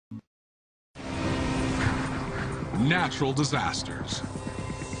natural disasters,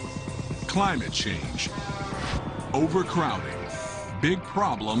 climate change, overcrowding. Big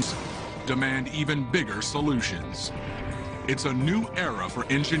problems demand even bigger solutions. It's a new era for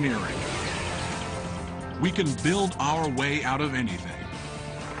engineering. We can build our way out of anything.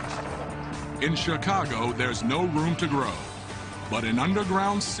 In Chicago, there's no room to grow, but an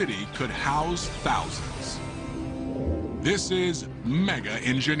underground city could house thousands. This is mega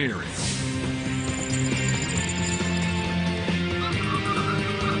engineering.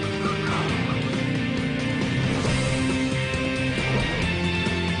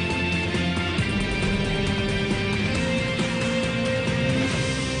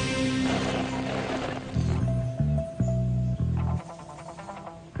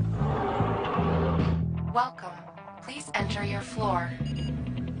 Welcome. Please enter your floor.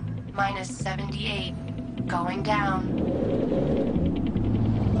 Minus 78. Going down.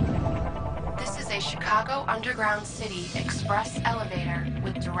 This is a Chicago Underground City Express elevator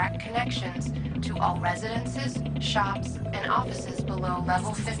with direct connections to all residences, shops, and offices below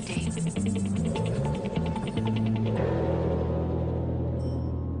level 50.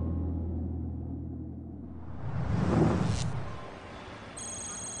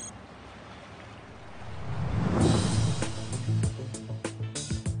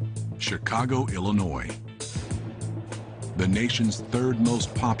 Chicago, Illinois, the nation's third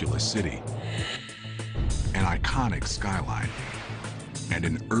most populous city, an iconic skyline, and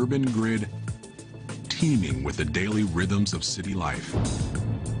an urban grid teeming with the daily rhythms of city life.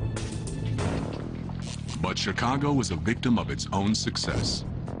 But Chicago is a victim of its own success.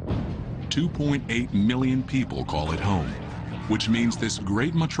 2.8 million people call it home, which means this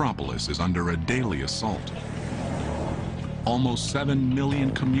great metropolis is under a daily assault. Almost 7 million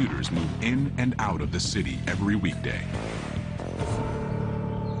commuters move in and out of the city every weekday.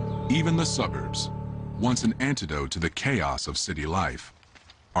 Even the suburbs, once an antidote to the chaos of city life,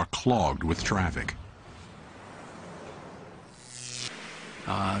 are clogged with traffic.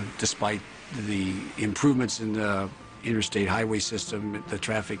 Despite the improvements in the interstate highway system, the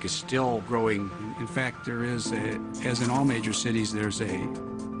traffic is still growing. In fact, there is, as in all major cities, there's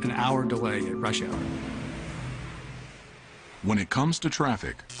an hour delay at rush hour. When it comes to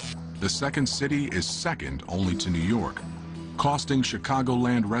traffic, the second city is second only to New York, costing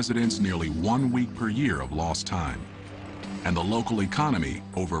Chicagoland residents nearly 1 week per year of lost time, and the local economy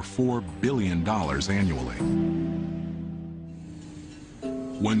over $4 billion annually.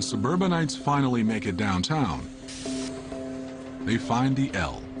 When suburbanites finally make it downtown, they find the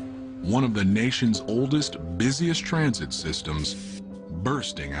L, one of the nation's oldest, busiest transit systems,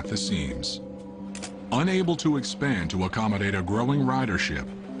 bursting at the seams. Unable to expand to accommodate a growing ridership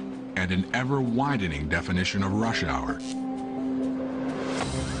and an ever-widening definition of rush hour.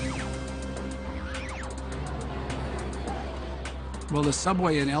 Well, the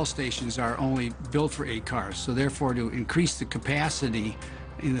subway and L stations are only built for 8 cars, so therefore to increase the capacity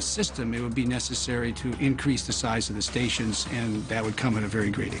in the system, it would be necessary to increase the size of the stations, and that would come at a very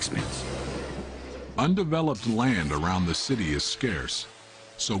great expense. Undeveloped land around the city is scarce,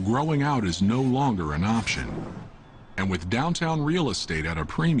 so growing out is no longer an option. And with downtown real estate at a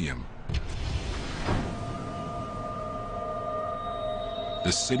premium,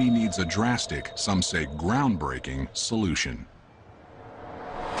 the city needs a drastic, some say groundbreaking, solution.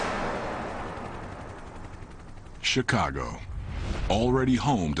 Chicago, already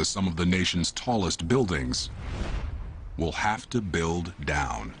home to some of the nation's tallest buildings, will have to build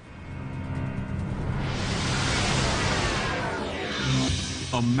down.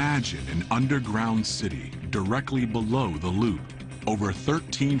 Imagine an underground city directly below the loop, over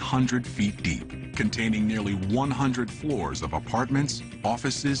 1,300 feet deep, containing nearly 100 floors of apartments,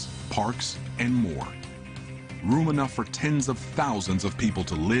 offices, parks, and more. Room enough for tens of thousands of people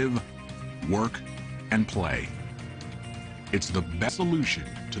to live, work, and play. It's the best solution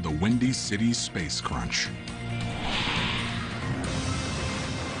to the Windy City space crunch.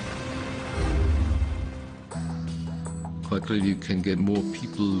 Quite clearly, you can get more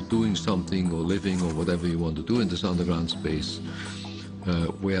people doing something or living or whatever you want to do in this underground space,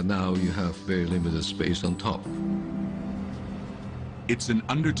 where now you have very limited space on top. It's an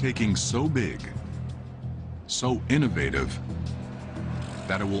undertaking so big, so innovative,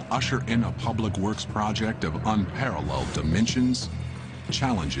 that it will usher in a public works project of unparalleled dimensions,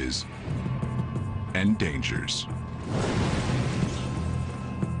 challenges, and dangers.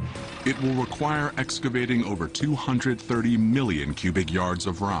 It will require excavating over 230 million cubic yards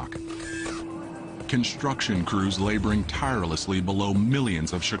of rock, construction crews laboring tirelessly below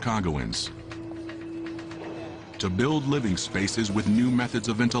millions of Chicagoans, to build living spaces with new methods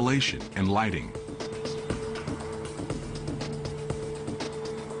of ventilation and lighting,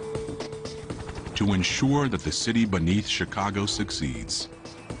 to ensure that the city beneath Chicago succeeds.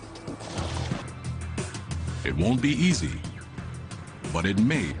 It won't be easy, but it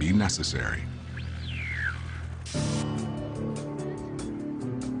may be necessary.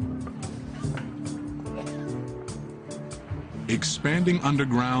 Expanding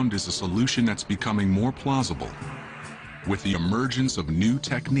underground is a solution that's becoming more plausible, with the emergence of new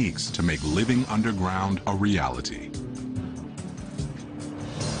techniques to make living underground a reality.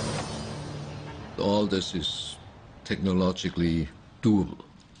 All this is technologically doable.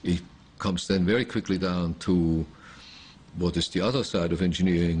 It comes then very quickly down to what is the other side of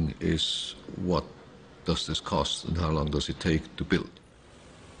engineering, is what does this cost and how long does it take to build.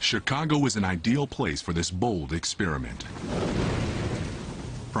 Chicago is an ideal place for this bold experiment.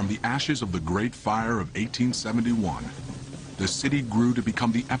 From the ashes of the Great Fire of 1871, the city grew to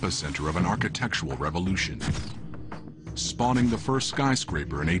become the epicenter of an architectural revolution, spawning the first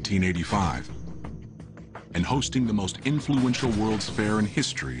skyscraper in 1885 and hosting the most influential World's Fair in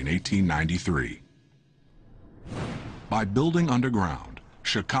history in 1893. By building underground,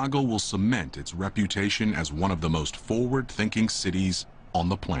 Chicago will cement its reputation as one of the most forward-thinking cities on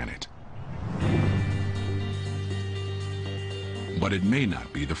the planet. But it may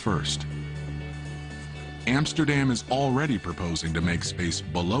not be the first. Amsterdam is already proposing to make space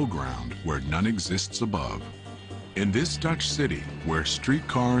below ground where none exists above. In this Dutch city, where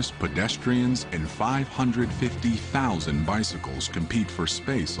streetcars, pedestrians, and 550,000 bicycles compete for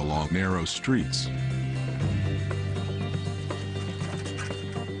space along narrow streets,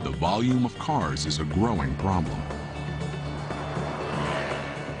 the volume of cars is a growing problem.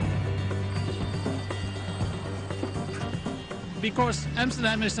 Because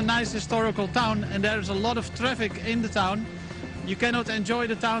Amsterdam is a nice historical town and there is a lot of traffic in the town, you cannot enjoy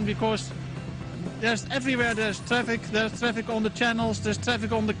the town because everywhere there's traffic on the channels, there's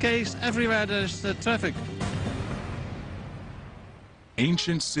traffic on the quays, everywhere there's traffic.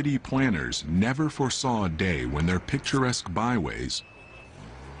 Ancient city planners never foresaw a day when their picturesque byways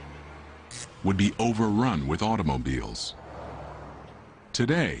would be overrun with automobiles.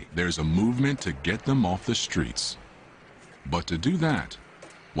 Today, there's a movement to get them off the streets. But to do that,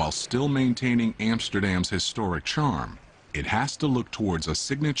 while still maintaining Amsterdam's historic charm, it has to look towards a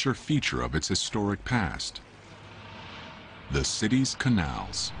signature feature of its historic past: the city's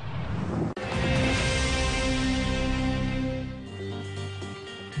canals.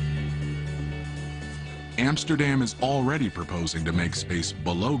 Amsterdam is already proposing to make space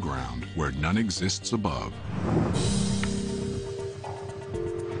below ground where none exists above.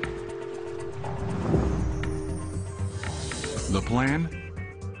 The plan?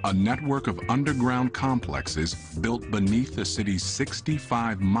 A network of underground complexes built beneath the city's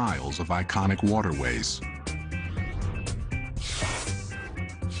 65 miles of iconic waterways.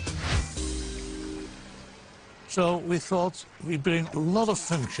 So we thought we bring a lot of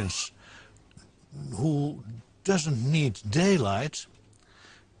functions who doesn't need daylight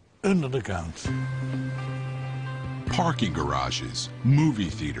under the ground. Parking garages, movie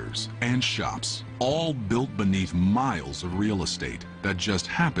theaters, and shops, all built beneath miles of real estate that just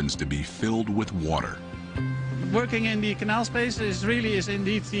happens to be filled with water. Working in the canal space is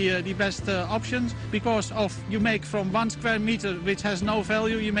indeed the best options, because you make from 1 square meter which has no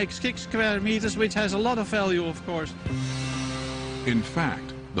value, you make 6 square meters which has a lot of value, of course. In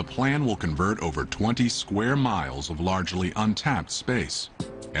fact, the plan will convert over 20 square miles of largely untapped space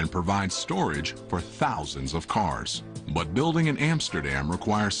and provide storage for thousands of cars. But building in Amsterdam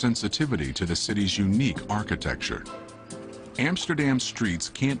requires sensitivity to the city's unique architecture. Amsterdam's streets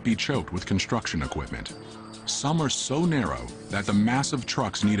can't be choked with construction equipment. Some are so narrow that the massive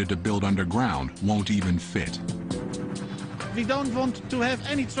trucks needed to build underground won't even fit. We don't want to have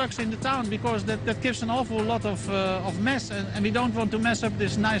any trucks in the town because that gives an awful lot of mess, and we don't want to mess up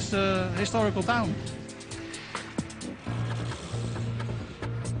this nice historical town.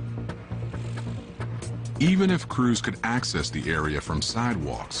 Even if crews could access the area from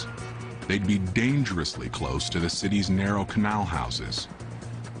sidewalks, they'd be dangerously close to the city's narrow canal houses,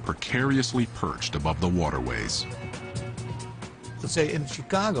 precariously perched above the waterways. Let's say in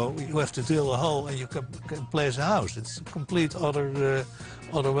Chicago, you have to drill a hole and you can place a house. It's a complete other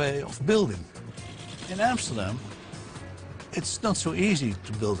way of building. In Amsterdam, it's not so easy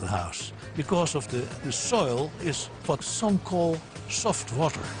to build a house because of the soil is what some call soft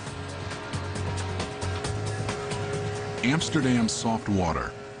water. Amsterdam's soft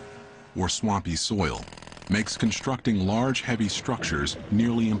water, or swampy soil, makes constructing large, heavy structures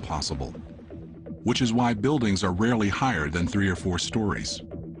nearly impossible, which is why buildings are rarely higher than 3 or 4 stories.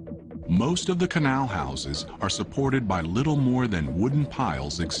 Most of the canal houses are supported by little more than wooden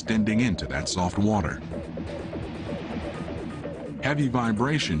piles extending into that soft water. Heavy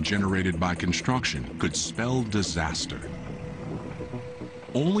vibration generated by construction could spell disaster.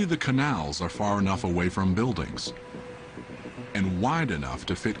 Only the canals are far enough away from buildings and wide enough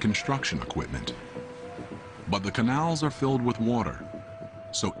to fit construction equipment. But the canals are filled with water,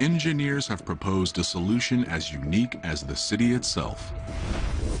 so engineers have proposed a solution as unique as the city itself.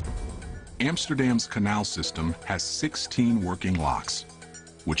 Amsterdam's canal system has 16 working locks,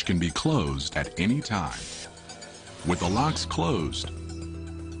 which can be closed at any time. With the locks closed,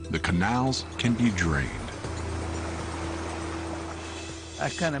 the canals can be drained. I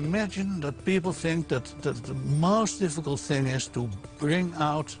can imagine that people think that the most difficult thing is to bring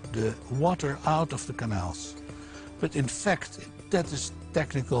out the water out of the canals. But in fact, that is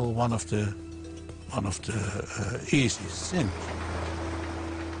technical one of the easiest things.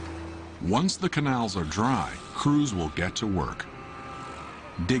 Once the canals are dry, crews will get to work,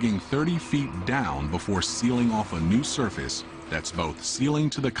 digging 30 feet down before sealing off a new surface that's both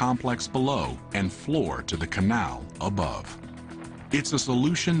sealing to the complex below and floor to the canal above. It's a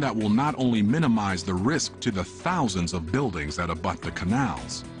solution that will not only minimize the risk to the thousands of buildings that abut the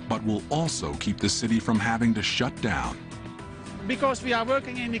canals, but will also keep the city from having to shut down. Because we are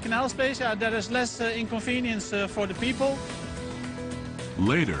working in the canal space, there is less inconvenience for the people.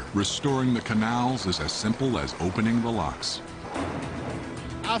 Later, restoring the canals is as simple as opening the locks.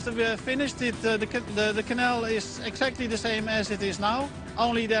 After we have finished it, the canal is exactly the same as it is now.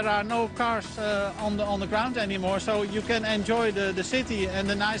 Only there are no cars on the ground anymore, so you can enjoy the city and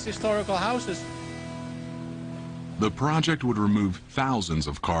the nice historical houses. The project would remove thousands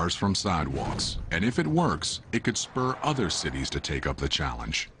of cars from sidewalks, and if it works, it could spur other cities to take up the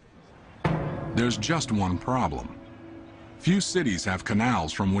challenge. There's just one problem. Few cities have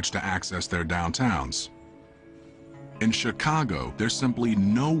canals from which to access their downtowns. In Chicago, there's simply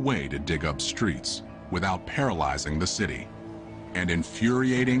no way to dig up streets without paralyzing the city and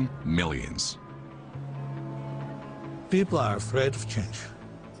infuriating millions. People are afraid of change.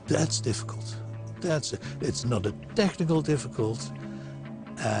 That's difficult. It's not a technical difficult,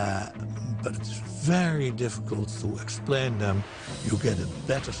 but it's very difficult to explain them. You get a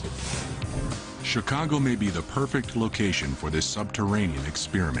better city. Chicago may be the perfect location for this subterranean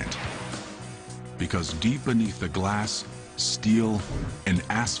experiment, because deep beneath the glass, steel, and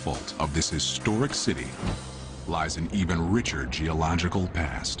asphalt of this historic city lies an even richer geological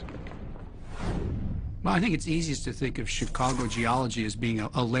past. Well, I think it's easiest to think of Chicago geology as being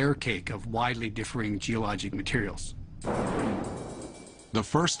a layer cake of widely differing geologic materials. The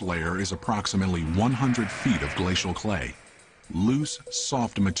first layer is approximately 100 feet of glacial clay, loose,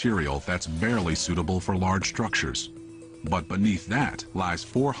 soft material that's barely suitable for large structures. But beneath that lies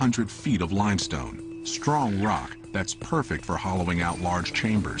 400 feet of limestone, strong rock that's perfect for hollowing out large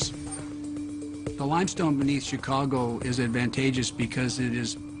chambers. The limestone beneath Chicago is advantageous because it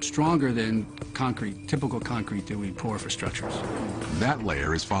is stronger than concrete, typical concrete that we pour for structures. That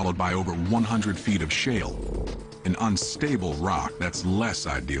layer is followed by over 100 feet of shale, an unstable rock that's less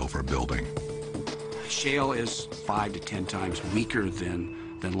ideal for building. Shale is 5 to 10 times weaker than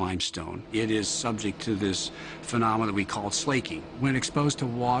limestone. It is subject to this phenomenon that we call slaking. When exposed to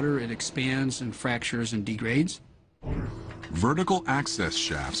water, it expands and fractures and degrades. Vertical access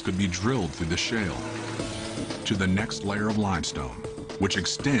shafts could be drilled through the shale to the next layer of limestone, which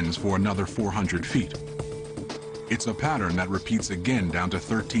extends for another 400 feet. It's a pattern that repeats again down to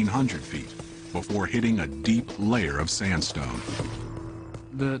 1,300 feet before hitting a deep layer of sandstone.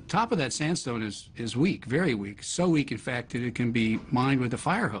 The top of that sandstone is weak, very weak, so weak in fact that it can be mined with a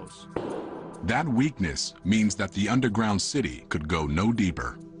fire hose. That weakness means that the underground city could go no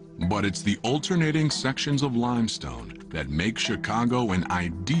deeper. But it's the alternating sections of limestone that make Chicago an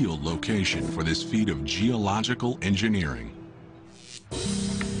ideal location for this feat of geological engineering.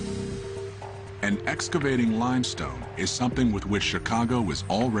 And excavating limestone is something with which Chicago is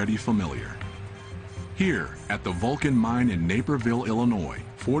already familiar. Here at the Vulcan Mine in Naperville, Illinois,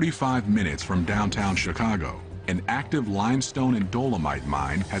 45 minutes from downtown Chicago, an active limestone and dolomite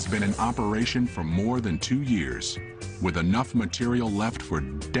mine has been in operation for more than 2 years, with enough material left for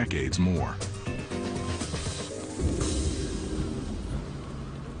decades more.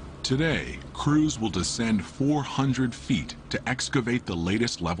 Today, crews will descend 400 feet to excavate the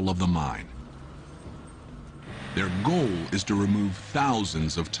latest level of the mine. Their goal is to remove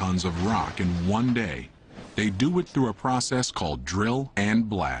thousands of tons of rock in one day. They do it through a process called drill and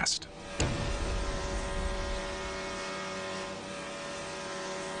blast.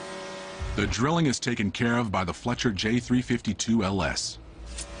 The drilling is taken care of by the Fletcher J352 LS.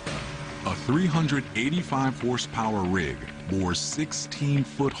 385 horsepower rig bores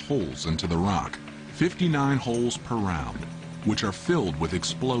 16-foot holes into the rock, 59 holes per round, which are filled with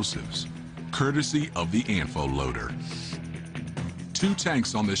explosives, courtesy of the ANFO loader. 2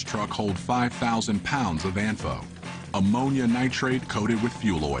 tanks on this truck hold 5,000 pounds of ANFO, ammonia nitrate coated with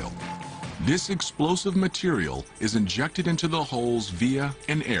fuel oil. This explosive material is injected into the holes via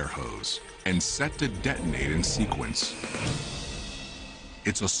an air hose and set to detonate in sequence.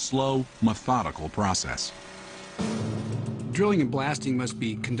 It's a slow, methodical process. Drilling and blasting must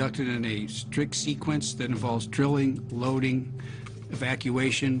be conducted in a strict sequence that involves drilling, loading,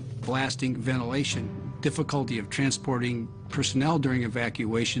 evacuation, blasting, ventilation. Difficulty of transporting personnel during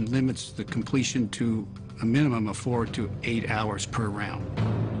evacuation limits the completion to a minimum of 4 to 8 hours per round.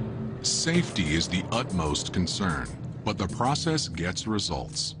 Safety is the utmost concern, but the process gets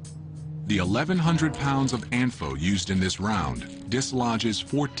results. The 1,100 pounds of ANFO used in this round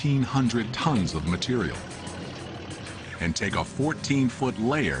dislodges 1,400 tons of material and take a 14-foot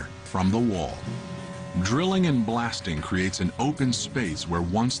layer from the wall. Drilling and blasting creates an open space where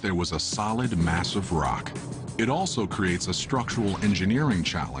once there was a solid mass of rock. It also creates a structural engineering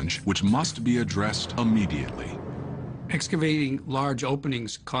challenge which must be addressed immediately. Excavating large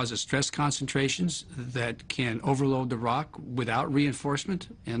openings causes stress concentrations that can overload the rock without reinforcement,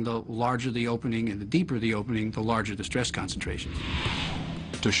 and the larger the opening and the deeper the opening, the larger the stress concentrations.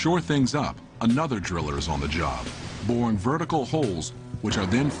 To shore things up, another driller is on the job, boring vertical holes which are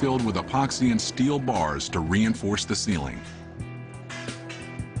then filled with epoxy and steel bars to reinforce the ceiling.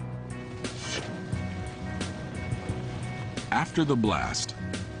 After the blast,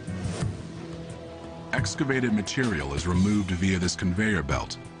 excavated material is removed via this conveyor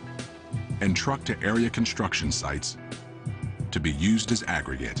belt and trucked to area construction sites to be used as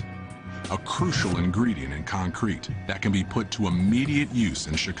aggregate, a crucial ingredient in concrete that can be put to immediate use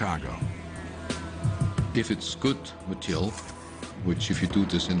in Chicago. If it's good material, which if you do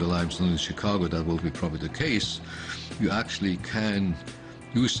this in the limestone in Chicago, that will be probably the case, you actually can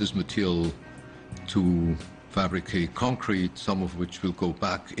use this material to fabricate concrete, some of which will go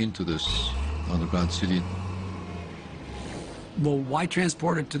back into this underground city. Well, why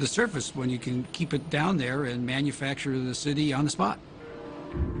transport it to the surface when you can keep it down there and manufacture the city on the spot?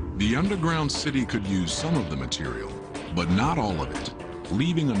 The underground city could use some of the material, but not all of it,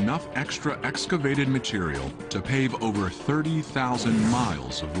 leaving enough extra excavated material to pave over 30,000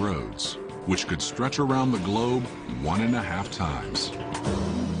 miles of roads, which could stretch around the globe 1.5 times.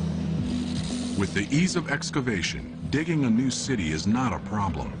 With the ease of excavation, digging a new city is not a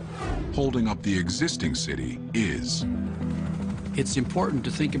problem. Holding up the existing city is. It's important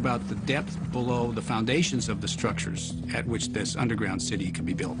to think about the depth below the foundations of the structures at which this underground city can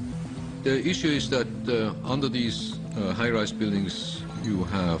be built. The issue is that under these high-rise buildings, you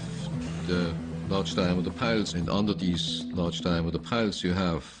have the large diameter piles, and under these large diameter piles, you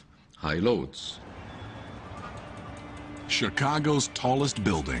have high loads. Chicago's tallest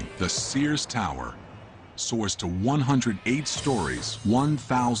building, the Sears Tower, soars to 108 stories,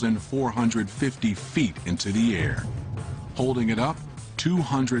 1,450 feet into the air. Holding it up,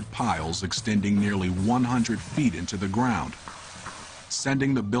 200 piles extending nearly 100 feet into the ground,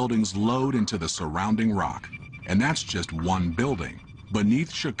 sending the building's load into the surrounding rock. And that's just one building.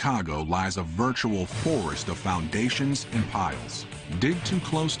 Beneath Chicago lies a virtual forest of foundations and piles. Dig too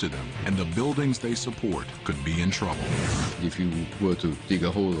close to them, and the buildings they support could be in trouble. If you were to dig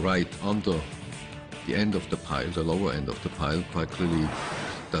a hole right under the end of the pile, the lower end of the pile, quite clearly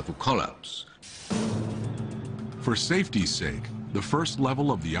that would collapse. For safety's sake, the first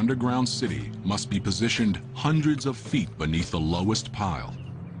level of the underground city must be positioned hundreds of feet beneath the lowest pile.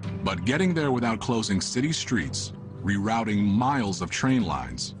 But getting there without closing city streets, rerouting miles of train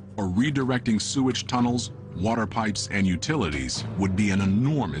lines, or redirecting sewage tunnels, water pipes, and utilities would be an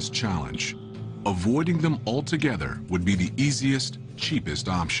enormous challenge. Avoiding them altogether would be the easiest, cheapest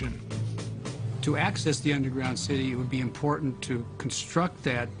option. To access the underground city, it would be important to construct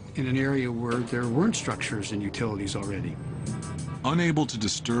that in an area where there weren't structures and utilities already. Unable to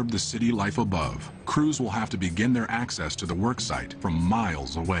disturb the city life above, crews will have to begin their access to the worksite from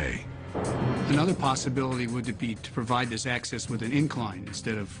miles away. Another possibility would be to provide this access with an incline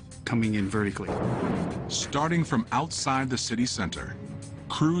instead of coming in vertically. Starting from outside the city center,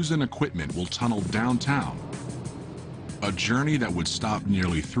 crews and equipment will tunnel downtown, a journey that would stop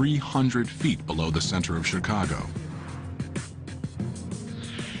nearly 300 feet below the center of Chicago.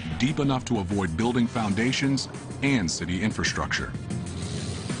 Deep enough to avoid building foundations and city infrastructure.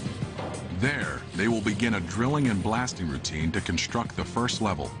 There, they will begin a drilling and blasting routine to construct the first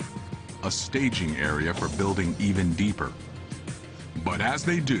level, a staging area for building even deeper. But as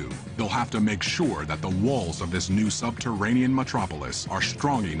they do, They'll have to make sure that the walls of this new subterranean metropolis are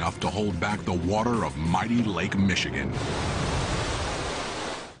strong enough to hold back the water of mighty Lake Michigan.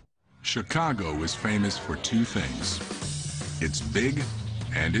 Chicago is famous for two things. It's big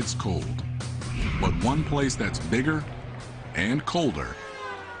and it's cold. But one place that's bigger and colder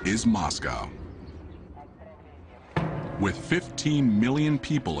is Moscow. With 15 million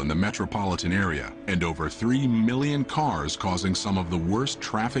people in the metropolitan area and over 3 million cars causing some of the worst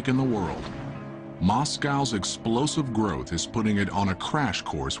traffic in the world, Moscow's explosive growth is putting it on a crash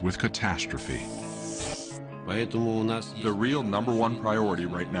course with catastrophe. The real #1 priority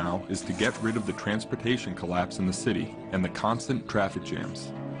right now is to get rid of the transportation collapse in the city and the constant traffic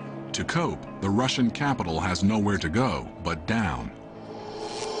jams. To cope, the Russian capital has nowhere to go but down.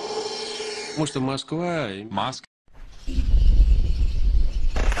 Moscow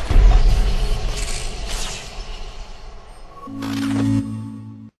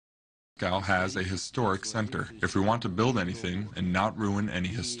has a historic center. If we want to build anything and not ruin any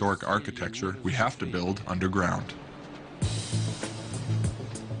historic architecture, we have to build underground.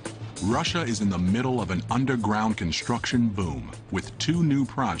 Russia is in the middle of an underground construction boom with 2 new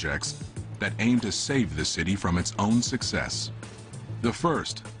projects that aim to save the city from its own success. The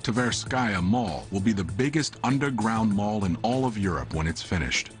first, Tverskaya Mall, will be the biggest underground mall in all of Europe when it's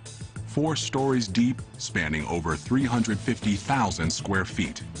finished. 4 stories deep, spanning over 350,000 square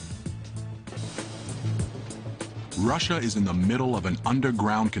feet. Russia is in the middle of an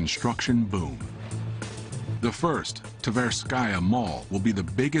underground construction boom. The first, Tverskaya Mall, will be the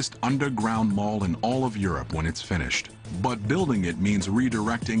biggest underground mall in all of Europe when it's finished. But building it means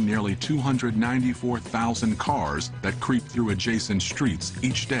redirecting nearly 294,000 cars that creep through adjacent streets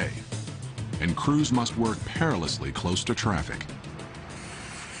each day. And crews must work perilously close to traffic.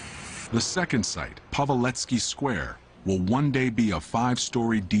 The second site, Paveletsky Square, will one day be a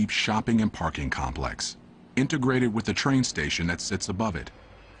 5-story deep shopping and parking complex, integrated with the train station that sits above it.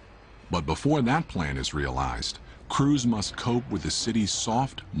 But before that plan is realized, crews must cope with the city's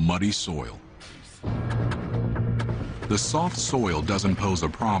soft, muddy soil. The soft soil doesn't pose a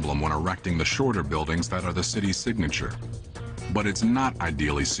problem when erecting the shorter buildings that are the city's signature. But it's not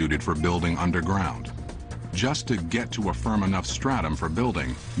ideally suited for building underground. Just to get to a firm enough stratum for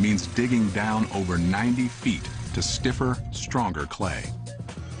building means digging down over 90 feet to stiffer, stronger clay.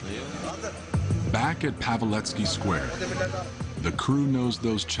 Back at Paveletsky Square, the crew knows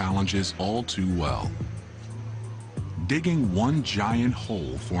those challenges all too well. Digging one giant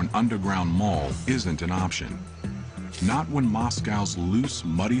hole for an underground mall isn't an option. Not when Moscow's loose,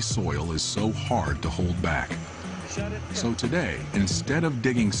 muddy soil is so hard to hold back. So today, instead of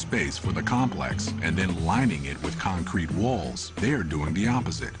digging space for the complex and then lining it with concrete walls, they're doing the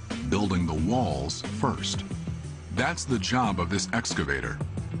opposite, building the walls first. That's the job of this excavator.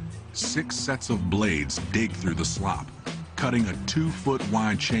 6 sets of blades dig through the slop, cutting a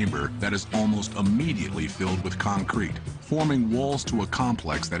 2-foot-wide chamber that is almost immediately filled with concrete, forming walls to a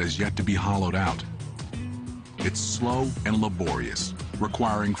complex that is yet to be hollowed out. It's slow and laborious,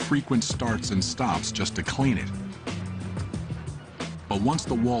 requiring frequent starts and stops just to clean it. But once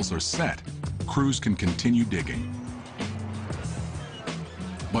the walls are set, crews can continue digging.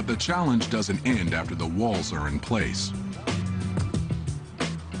 But the challenge doesn't end after the walls are in place.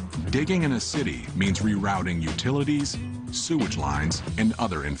 Digging in a city means rerouting utilities, sewage lines, and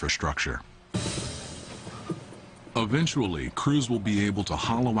other infrastructure. Eventually, crews will be able to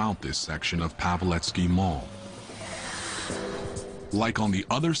hollow out this section of Paveletsky Mall. Like on the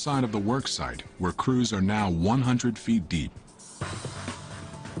other side of the worksite, where crews are now 100 feet deep.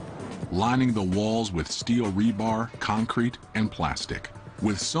 Lining the walls with steel rebar, concrete, and plastic.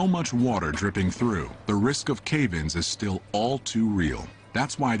 With so much water dripping through, the risk of cave-ins is still all too real.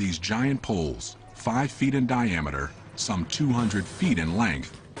 That's why these giant poles, 5 feet in diameter, some 200 feet in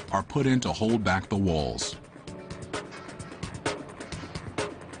length, are put in to hold back the walls.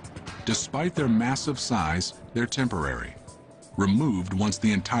 Despite their massive size, they're temporary, removed once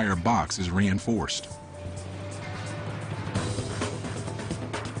the entire box is reinforced.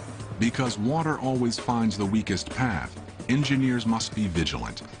 Because water always finds the weakest path, engineers must be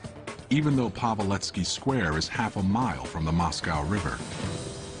vigilant, even though Paveletsky Square is half a mile from the Moscow River.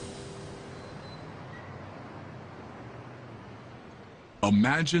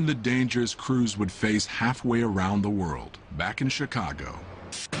 Imagine the dangers crews would face halfway around the world, back in Chicago.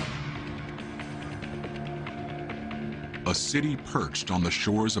 A city perched on the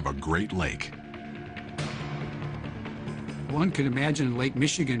shores of a great lake. One could imagine Lake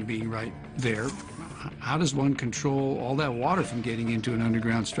Michigan being right there. How does one control all that water from getting into an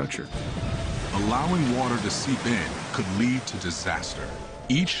underground structure? Allowing water to seep in could lead to disaster,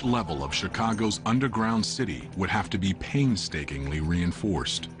 Each level of Chicago's underground city would have to be painstakingly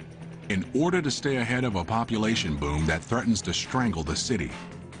reinforced in order to stay ahead of a population boom that threatens to strangle the city.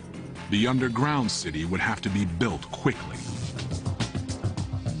 The underground city would have to be built quickly.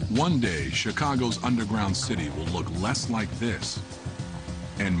 One day, Chicago's underground city will look less like this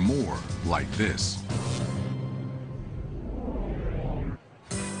and more like this.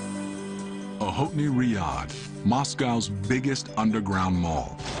 Myriad, Moscow's biggest underground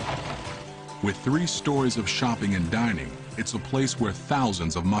mall. With 3 stories of shopping and dining, it's a place where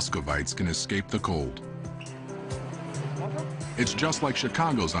thousands of Muscovites can escape the cold. It's just like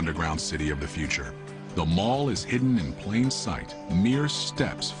Chicago's underground city of the future. The mall is hidden in plain sight, mere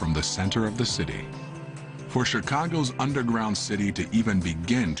steps from the center of the city. For Chicago's underground city to even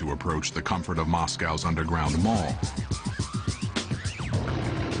begin to approach the comfort of Moscow's underground mall,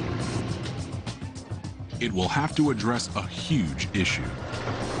 it will have to address a huge issue.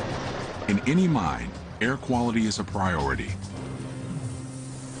 In any mine, air quality is a priority.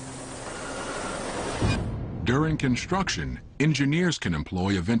 During construction, engineers can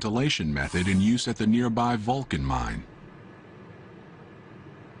employ a ventilation method in use at the nearby Vulcan mine.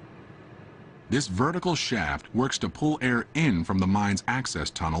 This vertical shaft works to pull air in from the mine's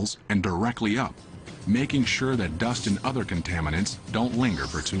access tunnels and directly up, making sure that dust and other contaminants don't linger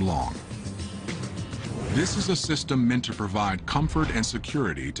for too long. This is a system meant to provide comfort and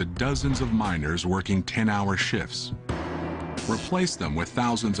security to dozens of miners working 10-hour shifts. Replace them with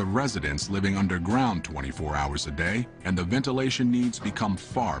thousands of residents living underground 24 hours a day, and the ventilation needs become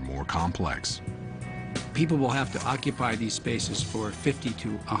far more complex. People will have to occupy these spaces for 50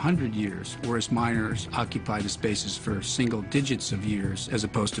 to 100 years, whereas miners occupy the spaces for single digits of years as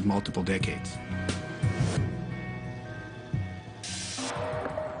opposed to multiple decades.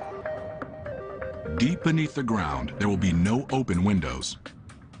 Deep beneath the ground, there will be no open windows,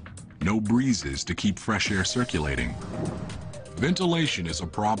 no breezes to keep fresh air circulating. Ventilation is a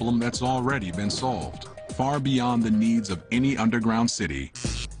problem that's already been solved, far beyond the needs of any underground city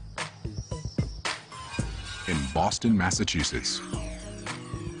in Boston, Massachusetts.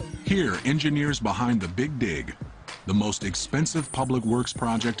 Here, engineers behind the Big Dig, the most expensive public works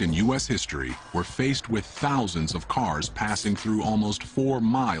project in U.S. history, were faced with thousands of cars passing through almost 4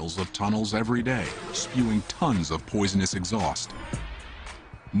 miles of tunnels every day, spewing tons of poisonous exhaust.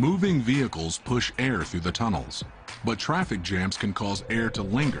 Moving vehicles push air through the tunnels, but traffic jams can cause air to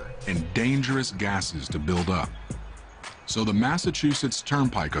linger and dangerous gases to build up. So the Massachusetts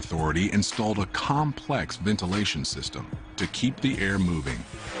Turnpike Authority installed a complex ventilation system to keep the air moving.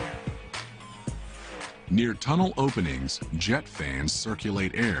 Near tunnel openings, jet fans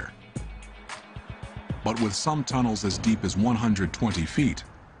circulate air. But with some tunnels as deep as 120 feet,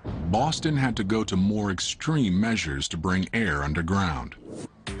 Boston had to go to more extreme measures to bring air underground.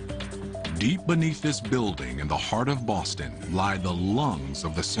 Deep beneath this building in the heart of Boston lie the lungs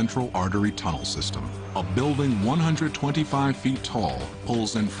of the Central Artery Tunnel System. A building 125 feet tall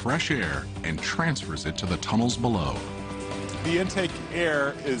pulls in fresh air and transfers it to the tunnels below. The intake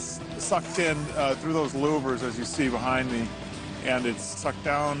air is sucked in through those louvers, as you see behind me, and it's sucked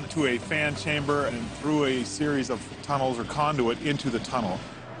down to a fan chamber and through a series of tunnels or conduit into the tunnel.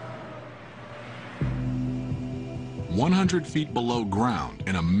 100 feet below ground,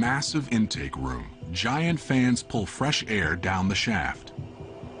 in a massive intake room, giant fans pull fresh air down the shaft.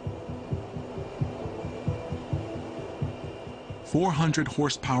 400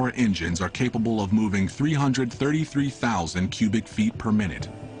 horsepower engines are capable of moving 333,000 cubic feet per minute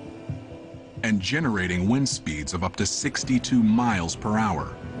and generating wind speeds of up to 62 miles per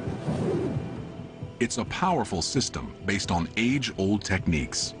hour. It's a powerful system based on age-old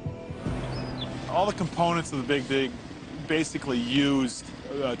techniques. All the components of the Big Dig basically used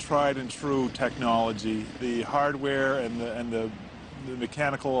tried and true technology. The hardware and the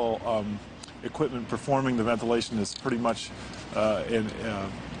mechanical equipment performing the ventilation is pretty much a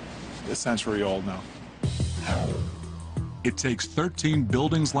century old now. It takes 13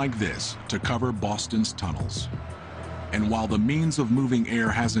 buildings like this to cover Boston's tunnels. And while the means of moving air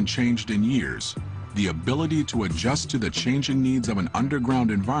hasn't changed in years, the ability to adjust to the changing needs of an underground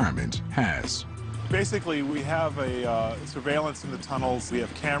environment has. Basically, we have a surveillance in the tunnels. We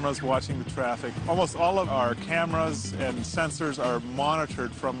have cameras watching the traffic. Almost all of our cameras and sensors are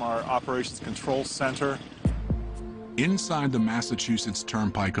monitored from our operations control center. Inside the Massachusetts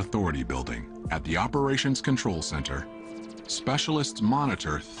Turnpike Authority building, at the Operations Control Center, specialists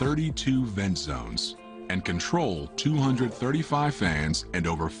monitor 32 vent zones and control 235 fans and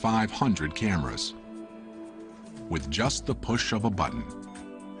over 500 cameras. With just the push of a button.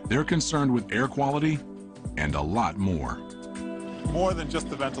 They're concerned with air quality and a lot more. more than just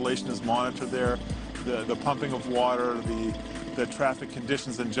the ventilation is monitored there, the pumping of water, the traffic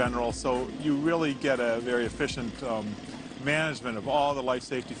conditions in general. So you really get a very efficient management of all the life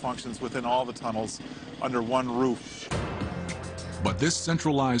safety functions within all the tunnels under one roof. But this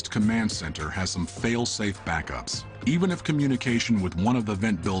centralized command center has some fail-safe backups. Even if communication with one of the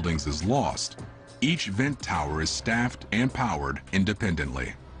vent buildings is lost, each vent tower is staffed and powered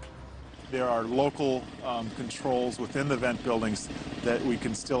independently. There are local controls within the vent buildings that we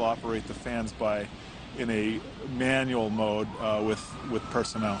can still operate the fans by in a manual mode with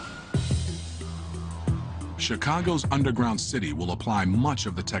personnel. Chicago's underground city will apply much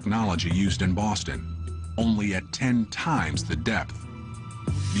of the technology used in Boston, only at 10 times the depth.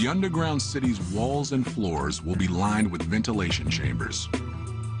 The underground city's walls and floors will be lined with ventilation chambers.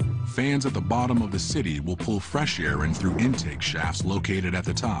 Fans at the bottom of the city will pull fresh air in through intake shafts located at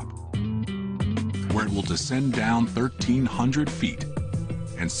the top, where it will descend down 1,300 feet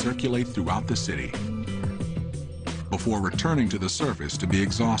and circulate throughout the city before returning to the surface to be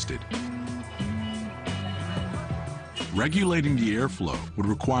exhausted. Regulating the airflow would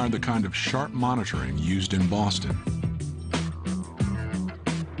require the kind of sharp monitoring used in Boston.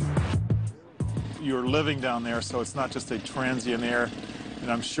 You're living down there, so it's not just a transient air,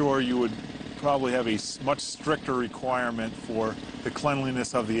 and I'm sure you would probably have a much stricter requirement for the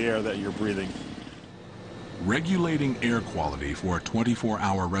cleanliness of the air that you're breathing. Regulating air quality for a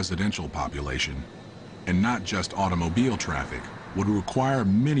 24-hour residential population, and not just automobile traffic, would require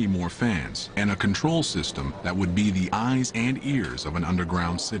many more fans and a control system that would be the eyes and ears of an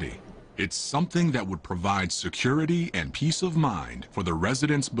underground city. It's something that would provide security and peace of mind for the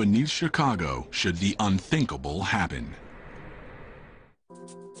residents beneath Chicago should the unthinkable happen.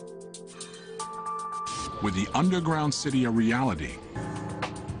 With the underground city a reality,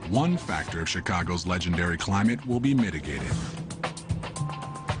 one factor of Chicago's legendary climate will be mitigated,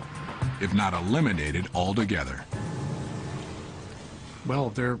 if not eliminated altogether.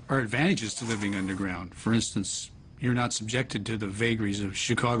 Well, there are advantages to living underground. For instance, you're not subjected to the vagaries of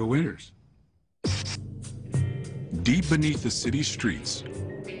Chicago winters. Deep beneath the city's streets,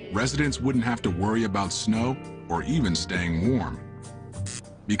 residents wouldn't have to worry about snow or even staying warm.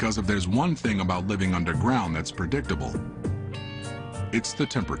 Because if there's one thing about living underground that's predictable, it's the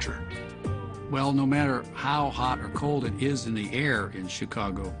temperature. Well, no matter how hot or cold it is in the air in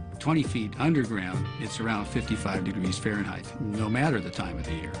Chicago, 20 feet underground, it's around 55 degrees Fahrenheit, no matter the time of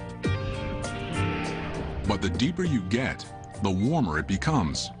the year. But the deeper you get, the warmer it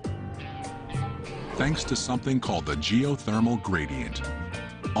becomes, thanks to something called the geothermal gradient.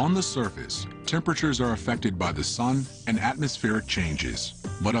 On the surface, temperatures are affected by the sun and atmospheric changes,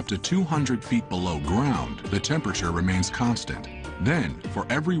 but up to 200 feet below ground, the temperature remains constant. Then, for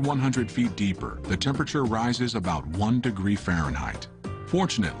every 100 feet deeper, the temperature rises about 1 degree Fahrenheit.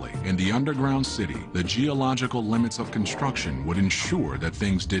 Fortunately, in the underground city, the geological limits of construction would ensure that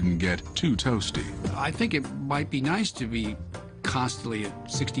things didn't get too toasty. I think it might be nice to be constantly at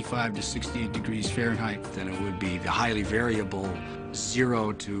 65 to 68 degrees Fahrenheit than it would be the highly variable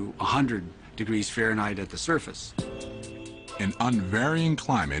 0 to 100 degrees Fahrenheit at the surface. An unvarying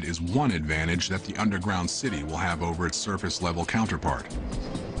climate is one advantage that the underground city will have over its surface level counterpart.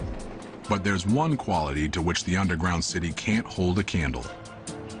 But there's one quality to which the underground city can't hold a candle.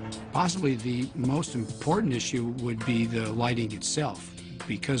 Possibly the most important issue would be the lighting itself,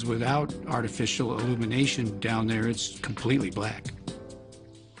 because without artificial illumination down there, it's completely black.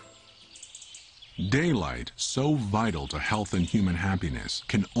 Daylight, so vital to health and human happiness,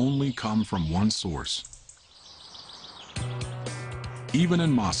 can only come from one source. Even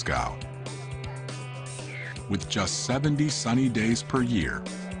in Moscow, with just 70 sunny days per year,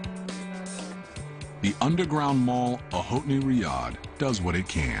 the underground mall Ochotny Ryad does what it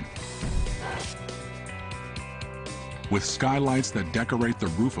can. With skylights that decorate the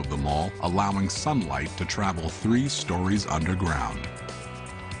roof of the mall, allowing sunlight to travel 3 stories underground.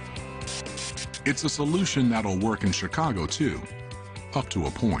 It's a solution that'll work in Chicago too, up to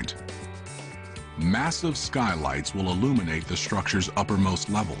a point. Massive skylights will illuminate the structure's uppermost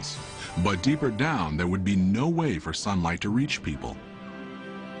levels, but deeper down there would be no way for sunlight to reach people.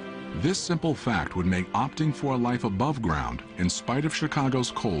 This simple fact would make opting for a life above ground, in spite of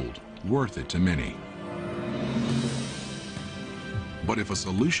Chicago's cold, worth it to many. But if a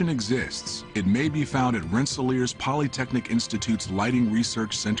solution exists, it may be found at Rensselaer's Polytechnic Institute's Lighting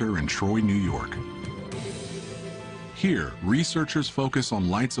Research Center in Troy, New York. Here, researchers focus on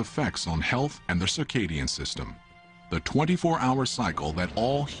light's effects on health and the circadian system, the 24-hour cycle that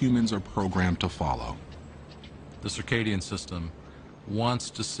all humans are programmed to follow. The circadian system wants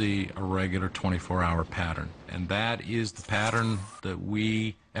to see a regular 24-hour pattern. And that is the pattern that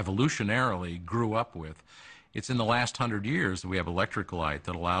we evolutionarily grew up with. It's in the last 100 years that we have electric light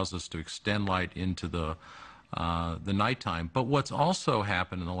that allows us to extend light into the nighttime. But what's also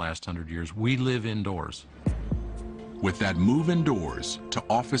happened in the last 100 years, we live indoors. With that move indoors to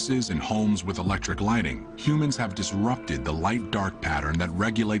offices and homes with electric lighting, humans have disrupted the light-dark pattern that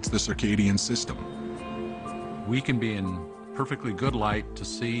regulates the circadian system. We can be in perfectly good light to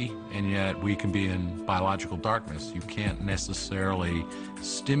see, and yet we can be in biological darkness. You can't necessarily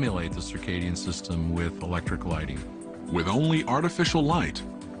stimulate the circadian system with electric lighting. With only artificial light,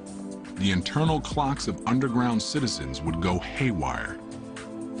 the internal clocks of underground citizens would go haywire.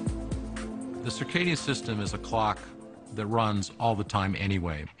 The circadian system is a clock that runs all the time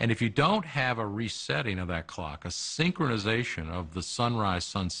anyway. And if you don't have a resetting of that clock, a synchronization of the sunrise,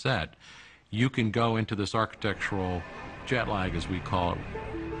 sunset, you can go into this architectural jet lag, as we call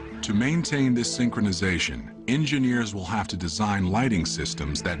it. To maintain this synchronization, engineers will have to design lighting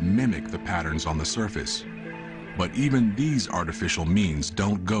systems that mimic the patterns on the surface. But even these artificial means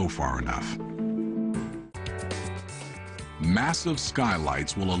don't go far enough. Massive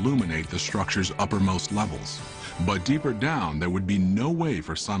skylights will illuminate the structure's uppermost levels, but deeper down there would be no way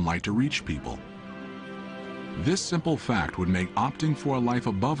for sunlight to reach people. This simple fact would make opting for a life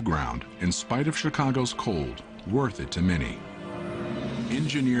above ground, in spite of Chicago's cold, worth it to many.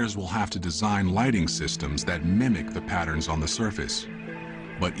 Engineers will have to design lighting systems that mimic the patterns on the surface.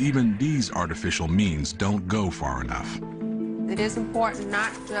 But even these artificial means don't go far enough. It is important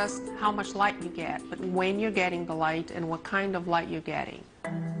not just how much light you get, but when you're getting the light and what kind of light you're getting.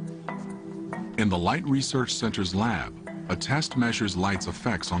 In the Light Research Center's lab, a test measures light's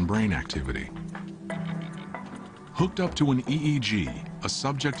effects on brain activity. Hooked up to an EEG, a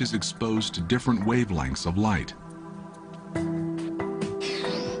subject is exposed to different wavelengths of light.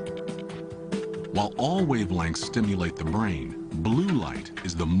 While all wavelengths stimulate the brain, blue light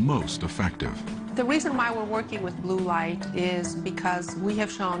is the most effective. The reason why we're working with blue light is because we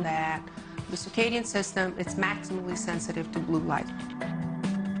have shown that the circadian system is maximally sensitive to blue light.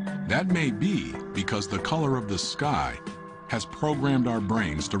 That may be because the color of the sky has programmed our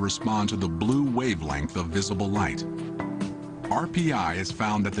brains to respond to the blue wavelength of visible light. RPI has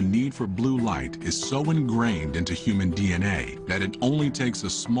found that the need for blue light is so ingrained into human DNA that it only takes a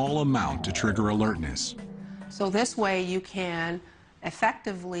small amount to trigger alertness. So this way you can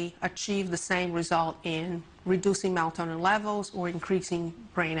effectively achieve the same result in reducing melatonin levels or increasing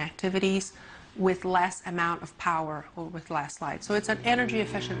brain activities with less amount of power or with less light. So it's an energy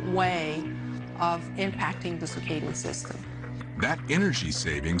efficient way of impacting the circadian system. That energy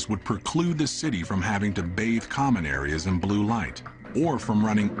savings would preclude the city from having to bathe common areas in blue light or from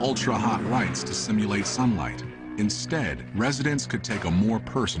running ultra-hot lights to simulate sunlight. Instead, residents could take a more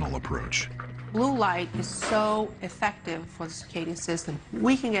personal approach. Blue light is so effective for the circadian system.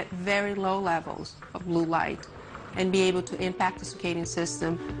 We can get very low levels of blue light and be able to impact the circadian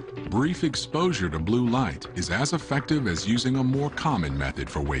system. Brief exposure to blue light is as effective as using a more common method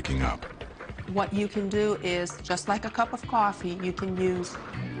for waking up. What you can do is, just like a cup of coffee, you can use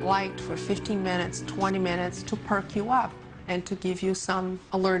light for 15 minutes, 20 minutes to perk you up and to give you some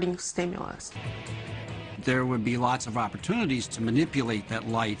alerting stimulus. There would be lots of opportunities to manipulate that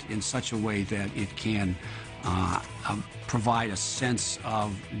light in such a way that it can provide a sense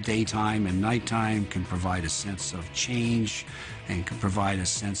of daytime and nighttime, can provide a sense of change, and can provide a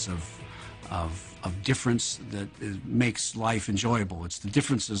sense of difference that makes life enjoyable. It's the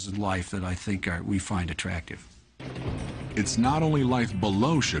differences in life that I think we find attractive. It's not only life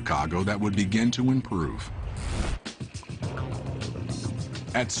below Chicago that would begin to improve.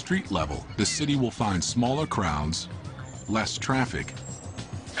 At street level, the city will find smaller crowds, less traffic,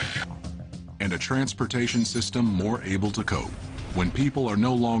 and a transportation system more able to cope when people are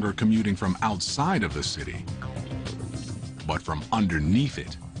no longer commuting from outside of the city, but from underneath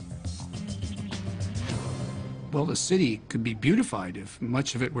it. Well, the city could be beautified if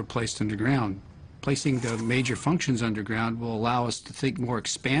much of it were placed underground. Placing the major functions underground will allow us to think more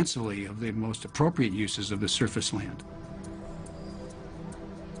expansively of the most appropriate uses of the surface land.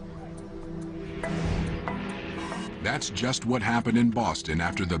 That's just what happened in Boston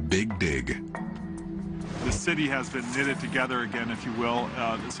after the Big Dig. The city has been knitted together again, if you will.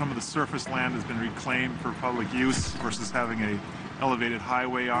 Some of the surface land has been reclaimed for public use versus having an elevated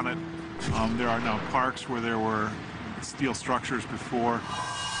highway on it. There are now parks where there were steel structures before.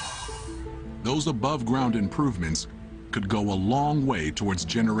 Those above-ground improvements could go a long way towards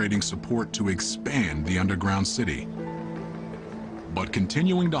generating support to expand the underground city. But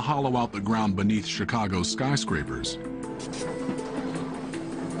continuing to hollow out the ground beneath Chicago's skyscrapers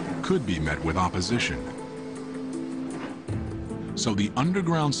could be met with opposition. So the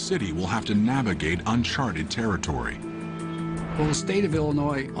underground city will have to navigate uncharted territory. Well, the state of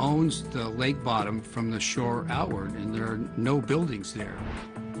Illinois owns the lake bottom from the shore outward, and there are no buildings there.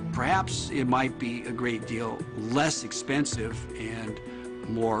 Perhaps it might be a great deal less expensive and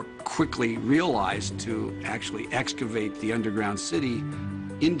more quickly realized to actually excavate the underground city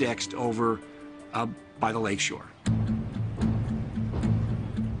indexed over by the lakeshore.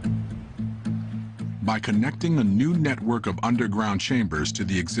 By connecting a new network of underground chambers to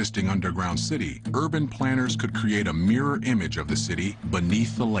the existing underground city, urban planners could create a mirror image of the city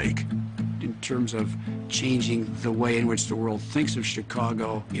beneath the lake. In terms of changing the way in which the world thinks of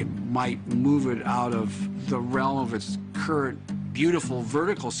Chicago, it might move it out of the realm of its current beautiful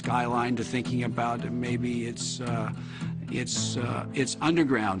vertical skyline to thinking about maybe its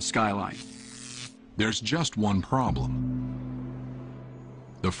underground skyline. There's just one problem.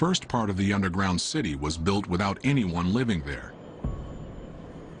 The first part of the underground city was built without anyone living there.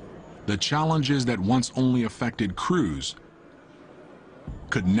 The challenges that once only affected crews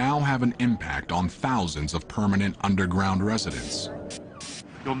could now have an impact on thousands of permanent underground residents.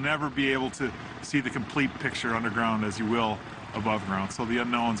 You'll never be able to see the complete picture underground, as you will above ground. So the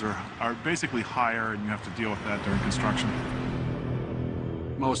unknowns are basically higher, and you have to deal with that during construction.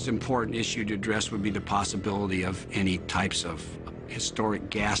 Most important issue to address would be the possibility of any types of historic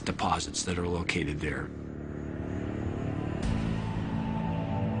gas deposits that are located there.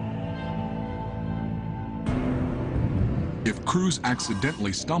 If crews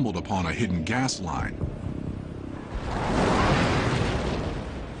accidentally stumbled upon a hidden gas line,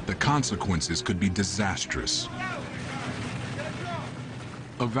 the consequences could be disastrous.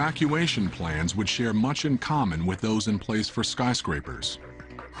 Evacuation plans would share much in common with those in place for skyscrapers.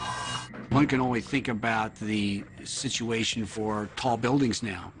 One can only think about the situation for tall buildings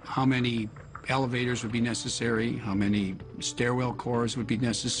now. How many elevators would be necessary? How many stairwell cores would be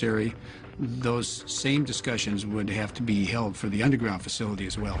necessary? Those same discussions would have to be held for the underground facility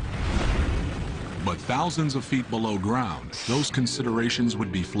as well. But thousands of feet below ground, those considerations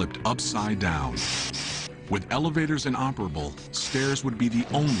would be flipped upside down. With elevators inoperable, stairs would be the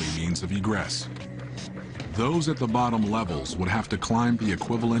only means of egress. Those at the bottom levels would have to climb the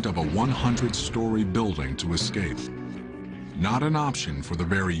equivalent of a 100-story building to escape. Not an option for the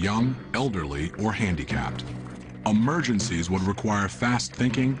very young, elderly, or handicapped. Emergencies would require fast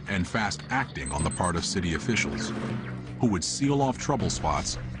thinking and fast acting on the part of city officials, who would seal off trouble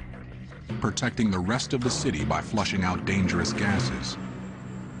spots, protecting the rest of the city by flushing out dangerous gases.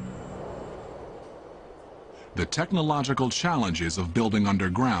 The technological challenges of building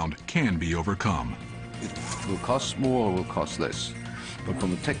underground can be overcome. It will cost more or will cost less. But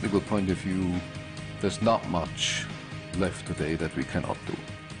from a technical point of view, there's not much left today that we cannot do.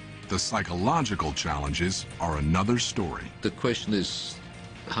 The psychological challenges are another story. The question is,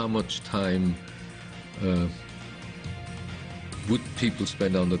 how much time would people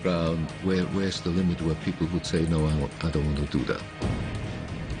spend on the ground? Where's the limit where people would say, no, I don't want to do that?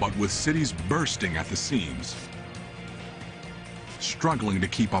 But with cities bursting at the seams, struggling to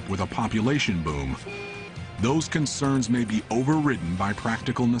keep up with a population boom, those concerns may be overridden by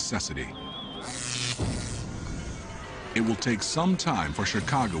practical necessity. It will take some time for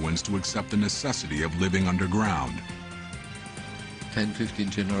Chicagoans to accept the necessity of living underground. 10, 15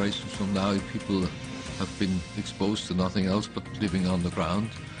 generations from now, if people have been exposed to nothing else but living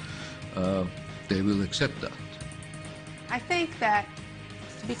underground, they will accept that. I think that,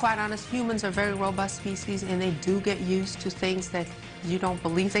 to be quite honest, humans are a very robust species, and they do get used to things that you don't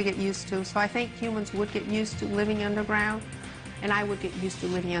believe they get used to. So I think humans would get used to living underground, and I would get used to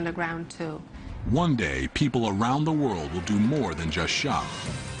living underground too. One day, people around the world will do more than just shop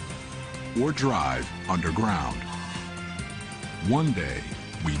or drive underground. One day,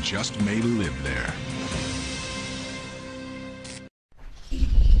 we just may live there.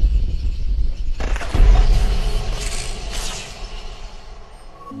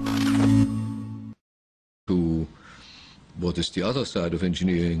 To what is the other side of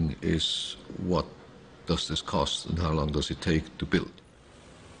engineering is, what does this cost and how long does it take to build?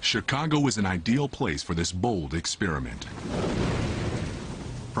 Chicago is an ideal place for this bold experiment.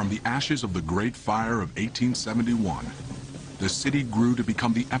 From the ashes of the Great Fire of 1871, the city grew to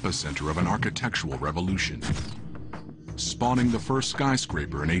become the epicenter of an architectural revolution, spawning the first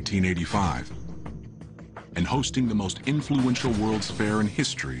skyscraper in 1885 and hosting the most influential World's Fair in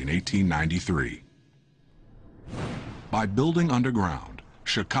history in 1893. By building underground,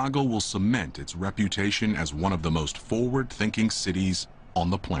 Chicago will cement its reputation as one of the most forward-thinking cities on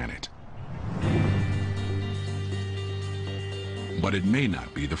the planet. But it may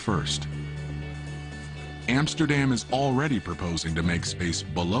not be the first. Amsterdam is already proposing to make space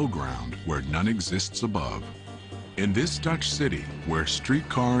below ground where none exists above. In this Dutch city, where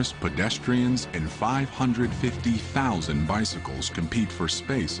streetcars, pedestrians, and 550,000 bicycles compete for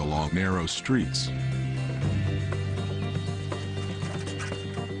space along narrow streets,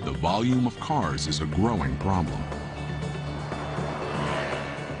 the volume of cars is a growing problem.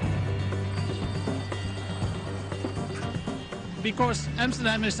 Because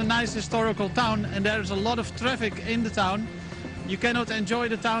Amsterdam is a nice historical town and there is a lot of traffic in the town, you cannot enjoy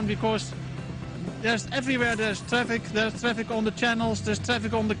the town because everywhere there's traffic on the channels, there's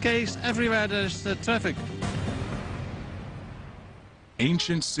traffic on the quays, everywhere there's traffic.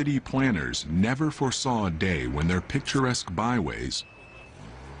 Ancient city planners never foresaw a day when their picturesque byways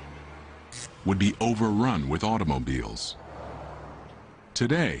would be overrun with automobiles.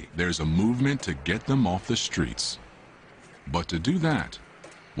 Today, there's a movement to get them off the streets. But to do that,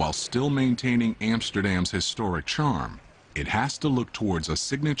 while still maintaining Amsterdam's historic charm, it has to look towards a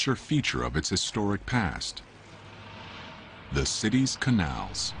signature feature of its historic past: the city's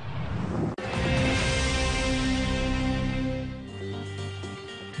canals.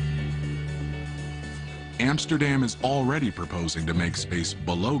 Amsterdam is already proposing to make space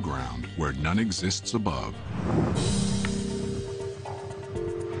below ground where none exists above.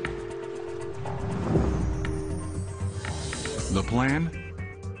 The plan?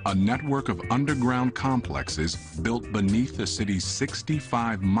 A network of underground complexes built beneath the city's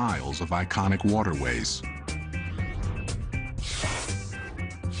 65 miles of iconic waterways.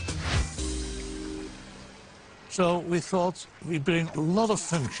 So we thought we bring a lot of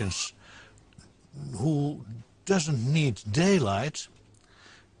functions who doesn't need daylight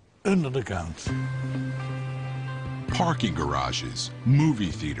under the ground. Parking garages, movie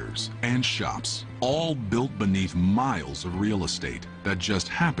theaters, and shops, all built beneath miles of real estate that just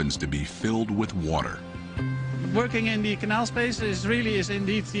happens to be filled with water. Working in the canal space is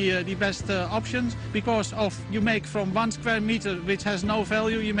indeed the best option, because you make from 1 square meter which has no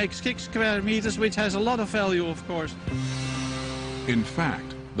value, you make 6 square meters which has a lot of value, of course. In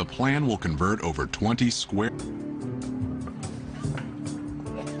fact, the plan will convert over 20 square.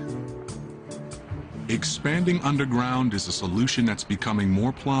 Expanding underground is a solution that's becoming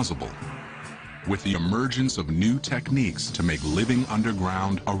more plausible, with the emergence of new techniques to make living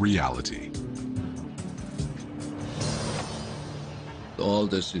underground a reality. All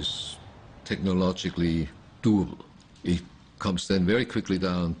this is technologically doable. It comes then very quickly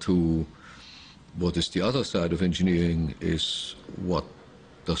down to what is the other side of engineering, is what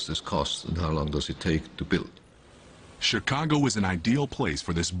does this cost and how long does it take to build. Chicago is an ideal place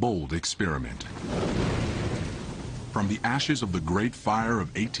for this bold experiment. From the ashes of the Great Fire of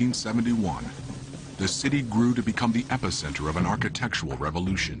 1871, the city grew to become the epicenter of an architectural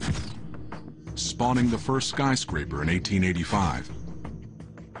revolution, spawning the first skyscraper in 1885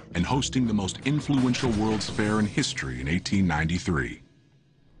 and hosting the most influential World's Fair in history in 1893.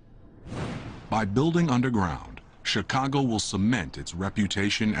 By building underground, Chicago will cement its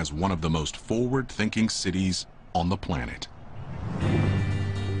reputation as one of the most forward-thinking cities on the planet.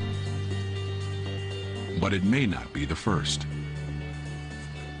 But it may not be the first.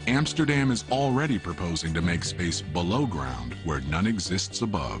 Amsterdam is already proposing to make space below ground where none exists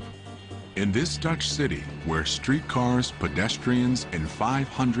above. In this Dutch city, where streetcars, pedestrians, and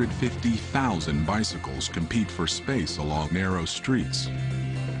 550,000 bicycles compete for space along narrow streets,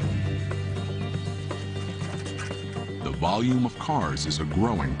 the volume of cars is a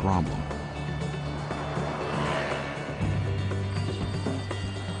growing problem.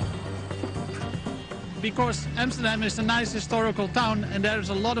 Because Amsterdam is a nice historical town and there is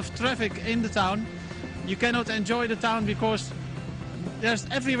a lot of traffic in the town, you cannot enjoy the town because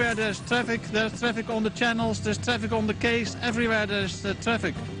everywhere there's traffic on the channels, there's traffic on the quays, everywhere there's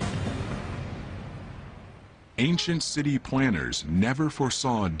traffic. Ancient city planners never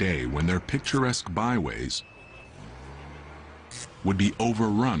foresaw a day when their picturesque byways would be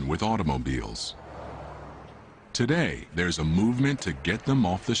overrun with automobiles. Today, there's a movement to get them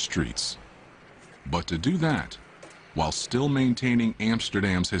off the streets. But to do that, while still maintaining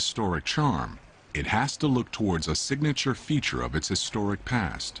Amsterdam's historic charm, it has to look towards a signature feature of its historic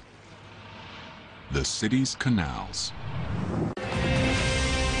past: the city's canals.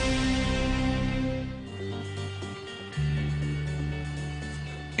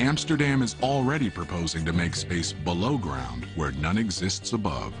 Amsterdam is already proposing to make space below ground where none exists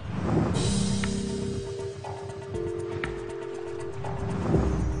above.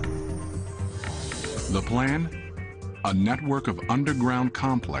 The plan? a network of underground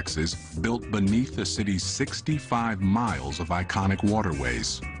complexes built beneath the city's 65 miles of iconic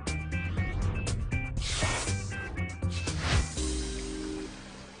waterways.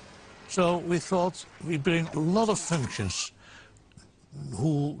 So we thought we bring a lot of functions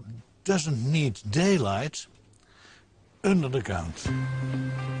who doesn't need daylight under the ground.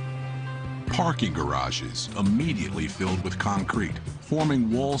 Parking garages immediately filled with concrete, forming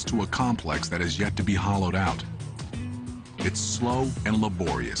walls to a complex that is yet to be hollowed out. It's slow and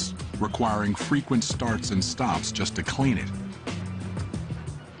laborious, requiring frequent starts and stops just to clean it.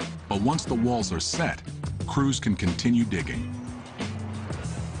 But once the walls are set, crews can continue digging.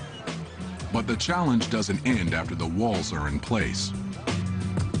 But the challenge doesn't end after the walls are in place.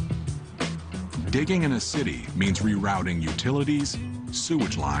 Digging in a city means rerouting utilities,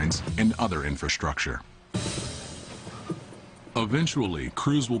 sewage lines, and other infrastructure. Eventually,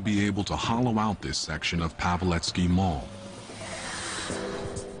 crews will be able to hollow out this section of Paveletsky Mall.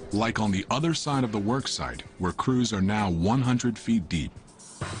 Like on the other side of the worksite, where crews are now 100 feet deep.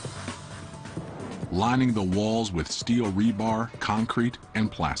 Lining the walls with steel rebar, concrete,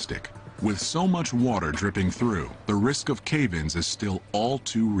 and plastic. With so much water dripping through, the risk of cave-ins is still all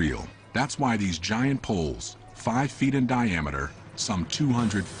too real. That's why these giant poles, 5 feet in diameter, some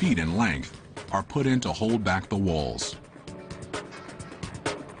 200 feet in length, are put in to hold back the walls.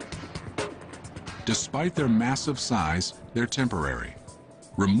 Despite their massive size, they're temporary,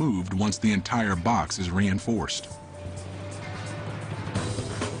 removed once the entire box is reinforced.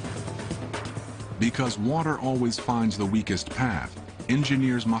 Because water always finds the weakest path,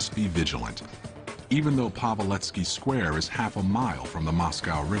 engineers must be vigilant, even though Paveletsky Square is half a mile from the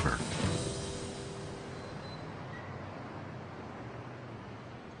Moscow River.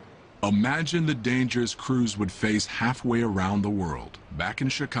 Imagine the dangers crews would face halfway around the world, back in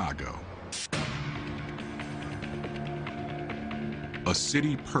Chicago. A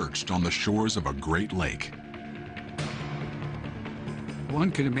city perched on the shores of a great lake.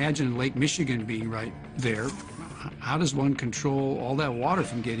 One could imagine Lake Michigan being right there. How does one control all that water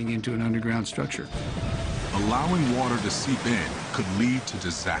from getting into an underground structure? Allowing water to seep in could lead to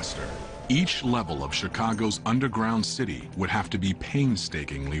disaster. Each level of Chicago's underground city would have to be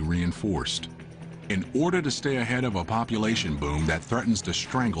painstakingly reinforced in order to stay ahead of a population boom that threatens to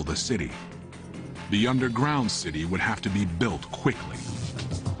strangle the city. The underground city would have to be built quickly.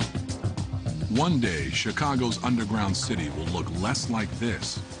 One day, Chicago's underground city will look less like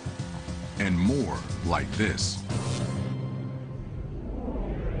this and more like this.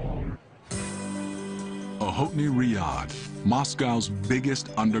 Myriad, Moscow's biggest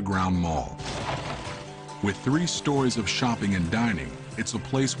underground mall. With 3 stories of shopping and dining, it's a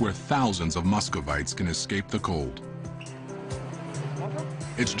place where thousands of Muscovites can escape the cold.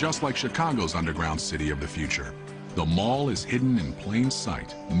 It's just like Chicago's underground city of the future. The mall is hidden in plain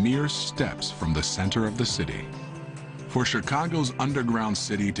sight, mere steps from the center of the city. For Chicago's underground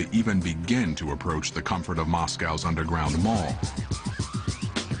city to even begin to approach the comfort of Moscow's underground mall,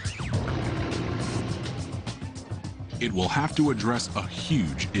 it will have to address a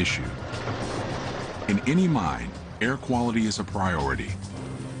huge issue. In any mine, air quality is a priority.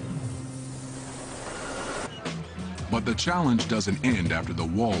 But the challenge doesn't end after the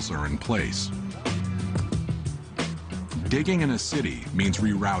walls are in place. Digging in a city means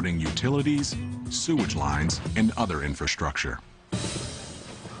rerouting utilities, sewage lines, and other infrastructure.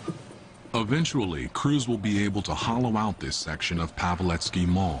 Eventually, crews will be able to hollow out this section of Paveletsky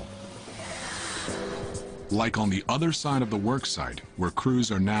Mall. Like on the other side of the worksite, where crews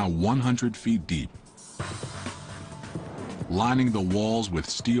are now 100 feet deep. Lining the walls with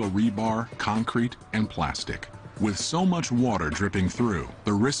steel rebar, concrete, and plastic. With so much water dripping through,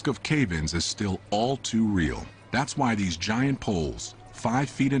 the risk of cave-ins is still all too real. That's why these giant poles, 5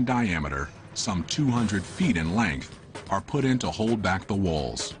 feet in diameter, some 200 feet in length, are put in to hold back the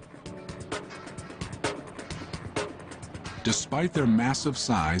walls. Despite their massive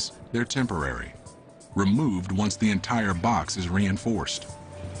size, they're temporary, removed once the entire box is reinforced.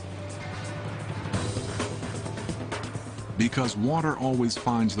 Because water always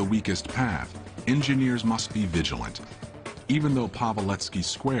finds the weakest path, engineers must be vigilant, even though Paveletsky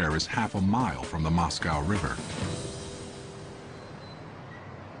Square is half a mile from the Moscow River.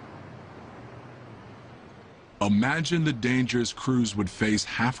 Imagine the dangers crews would face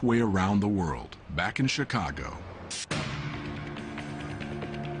halfway around the world, back in Chicago.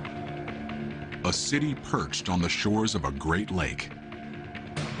 A city perched on the shores of a great lake.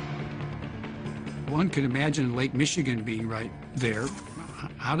 One could imagine Lake Michigan being right there.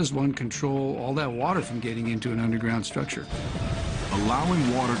 How does one control all that water from getting into an underground structure?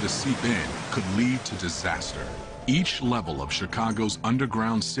 Allowing water to seep in could lead to disaster. Each level of Chicago's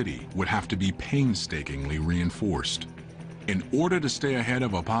underground city would have to be painstakingly reinforced in order to stay ahead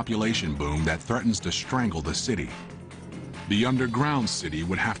of a population boom that threatens to strangle the city. The underground city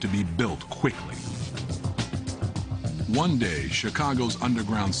would have to be built quickly. One day, Chicago's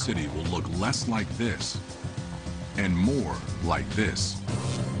underground city will look less like this and more like this.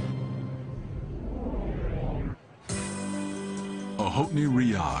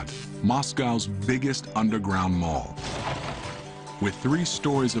 Myriad, Moscow's biggest underground mall. With 3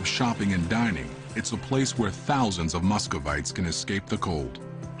 stories of shopping and dining, it's a place where thousands of Muscovites can escape the cold.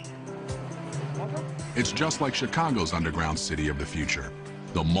 It's just like Chicago's underground city of the future.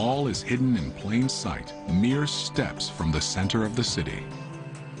 The mall is hidden in plain sight, mere steps from the center of the city.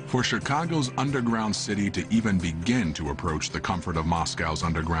 For Chicago's underground city to even begin to approach the comfort of Moscow's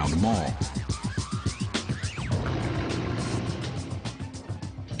underground mall,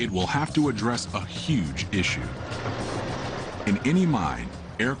 it will have to address a huge issue. In any mine,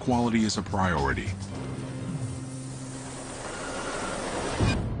 air quality is a priority.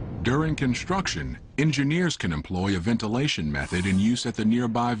 During construction, engineers can employ a ventilation method in use at the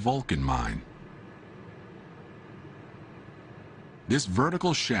nearby Vulcan mine. This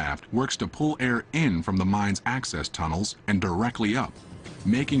vertical shaft works to pull air in from the mine's access tunnels and directly up,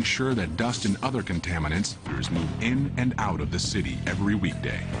 making sure that dust and other contaminants move in and out of the city every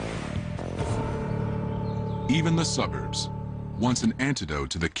weekday. Even the suburbs, once an antidote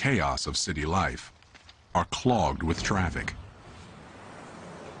to the chaos of city life, are clogged with traffic.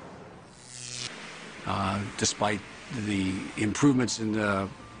 Despite the improvements in the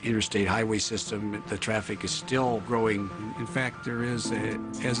interstate highway system, the traffic is still growing. In fact, there is,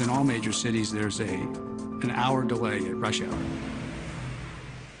 as in all major cities, there's an hour delay at rush hour.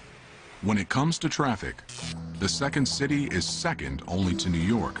 When it comes to traffic, the second city is second only to New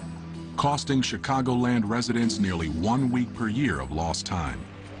York, costing Chicagoland residents nearly 1 week per year of lost time,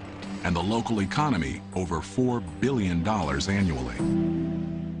 and the local economy over $4 billion annually.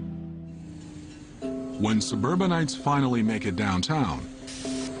 When suburbanites finally make it downtown,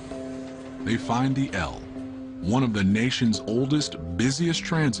 they find the L, one of the nation's oldest, busiest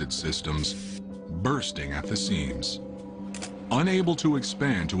transit systems, bursting at the seams. Unable to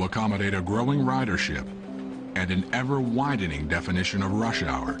expand to accommodate a growing ridership and an ever-widening definition of rush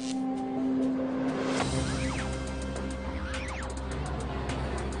hour.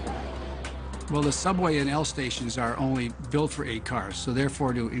 Well, the subway and L stations are only built for 8 cars, so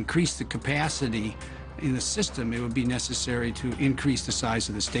therefore to increase the capacity in the system, it would be necessary to increase the size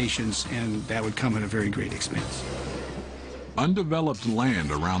of the stations, and that would come at a very great expense. Undeveloped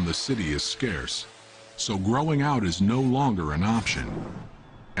land around the city is scarce, so growing out is no longer an option.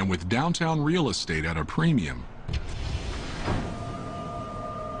 And with downtown real estate at a premium,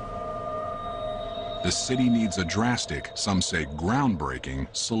 the city needs a drastic, some say groundbreaking,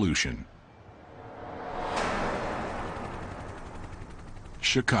 solution.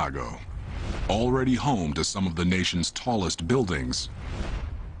 Chicago, already home to some of the nation's tallest buildings,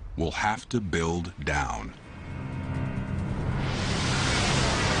 will have to build down.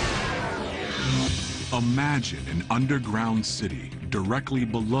 Imagine an underground city directly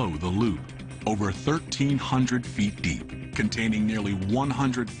below the loop, over 1,300 feet deep, containing nearly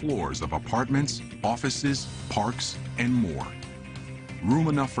 100 floors of apartments, offices, parks, and more. Room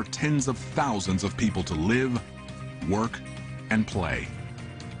enough for tens of thousands of people to live, work, and play.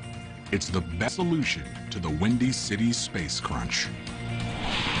 It's the best solution to the Windy City space crunch.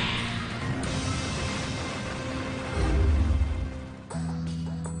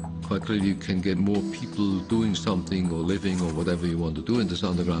 Quite clearly you can get more people doing something or living or whatever you want to do in this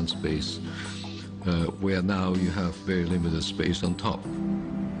underground space, where now you have very limited space on top.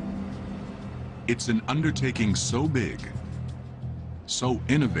 It's an undertaking so big, so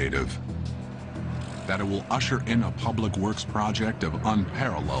innovative, that it will usher in a public works project of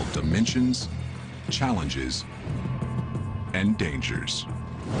unparalleled dimensions, challenges, and dangers.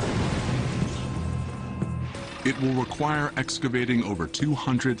 It will require excavating over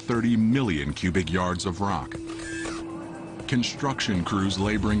 230 million cubic yards of rock. Construction crews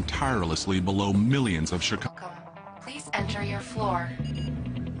laboring tirelessly below millions of Chicago. Please enter your floor.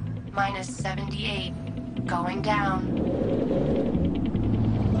 Minus 78. Going down.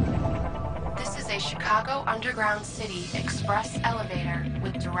 This is a Chicago underground city express elevator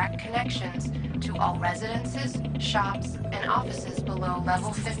with direct connections to all residences, shops, and offices below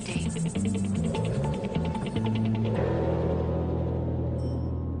level 50.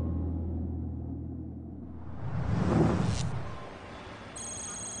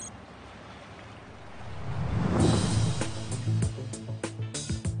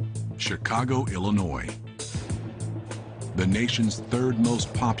 Chicago, Illinois. the nation's third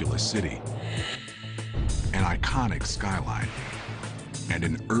most populous city, an iconic skyline, and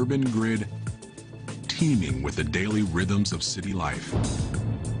an urban grid teeming with the daily rhythms of city life.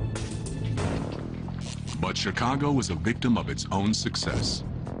 But Chicago is a victim of its own success.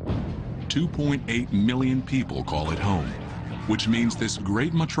 2.8 million people call it home, which means this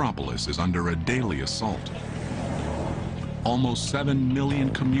great metropolis is under a daily assault. Almost 7 million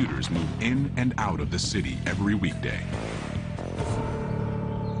commuters move in and out of the city every weekday.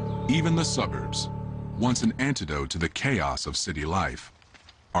 Even the suburbs, once an antidote to the chaos of city life,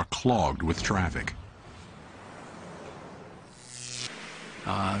 are clogged with traffic.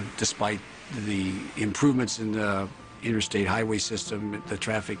 Despite the improvements in the interstate highway system, the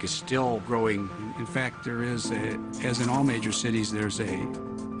traffic is still growing. In fact, there is, as in all major cities, there's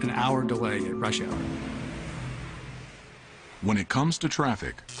an hour delay at rush hour. When it comes to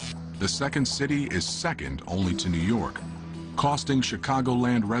traffic, the second city is second only to New York, costing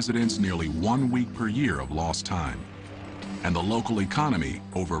Chicagoland residents nearly 1 week per year of lost time, and the local economy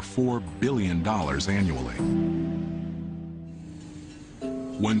over $4 billion annually.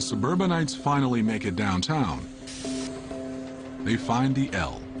 When suburbanites finally make it downtown, they find the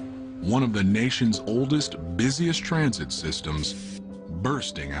L, one of the nation's oldest, busiest transit systems,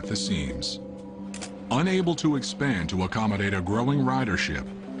 bursting at the seams. Unable to expand to accommodate a growing ridership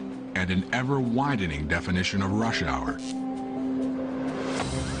and an ever-widening definition of rush hour.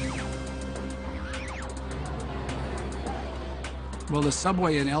 Well, the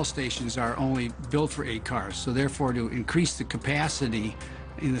subway and L stations are only built for 8 cars, so therefore to increase the capacity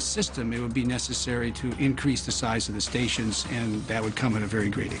in the system, it would be necessary to increase the size of the stations, and that would come at a very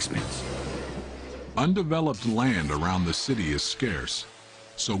great expense. Undeveloped land around the city is scarce,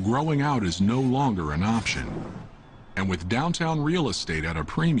 so growing out is no longer an option. And with downtown real estate at a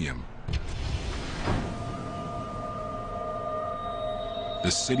premium,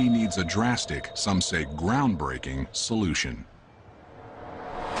 the city needs a drastic, some say groundbreaking, solution.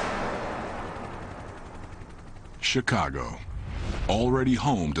 Chicago, already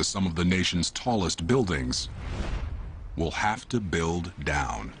home to some of the nation's tallest buildings, will have to build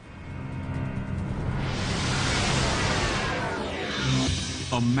down.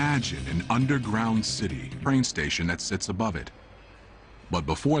 Imagine an underground city train station that sits above it. But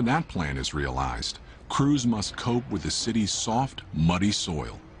before that plan is realized, crews must cope with the city's soft, muddy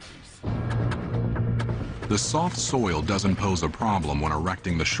soil. The soft soil doesn't pose a problem when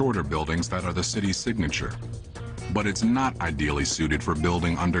erecting the shorter buildings that are the city's signature. But it's not ideally suited for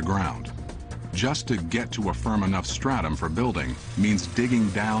building underground. Just to get to a firm enough stratum for building means digging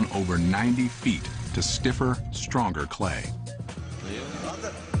down over 90 feet to stiffer, stronger clay.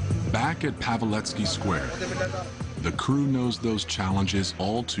 Back at Pavlovsky Square, the crew knows those challenges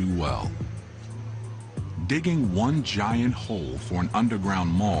all too well. Digging one giant hole for an underground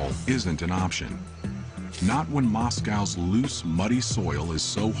mall isn't an option. Not when Moscow's loose, muddy soil is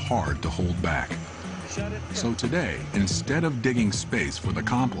so hard to hold back. So today, instead of digging space for the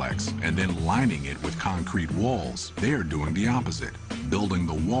complex and then lining it with concrete walls, they're doing the opposite, building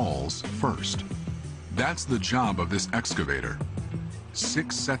the walls first. That's the job of this excavator.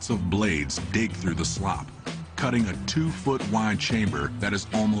 6 sets of blades dig through the slop, cutting a 2-foot-wide chamber that is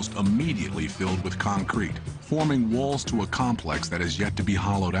almost immediately filled with concrete, forming walls to a complex that is yet to be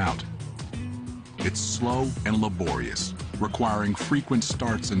hollowed out. It's slow and laborious, requiring frequent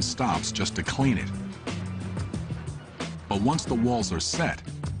starts and stops just to clean it. But once the walls are set,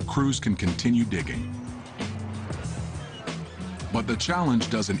 crews can continue digging. But the challenge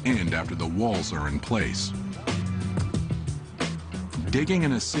doesn't end after the walls are in place. Digging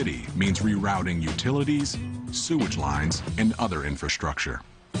in a city means rerouting utilities, sewage lines, and other infrastructure.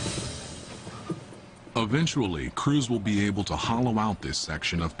 Eventually, crews will be able to hollow out this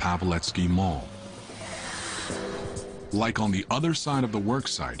section of Pavlovsky Mall. Like on the other side of the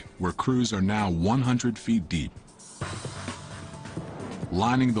worksite, where crews are now 100 feet deep.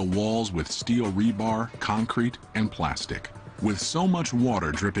 Lining the walls with steel rebar, concrete, and plastic. With so much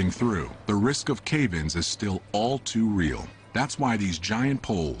water dripping through, the risk of cave-ins is still all too real. That's why these giant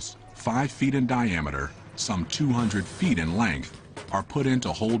poles, 5 feet in diameter, some 200 feet in length, are put in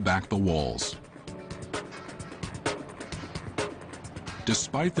to hold back the walls.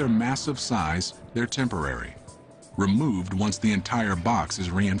 Despite their massive size, they're temporary, removed once the entire box is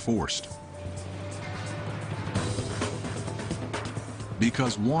reinforced.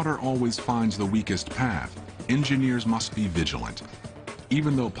 Because water always finds the weakest path, engineers must be vigilant,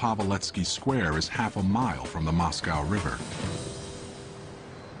 even though Pavlovsky Square is half a mile from the Moscow River.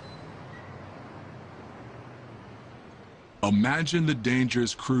 Imagine the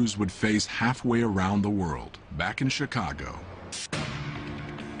dangers crews would face halfway around the world. Back in Chicago,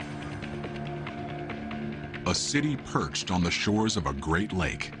 a city perched on the shores of a great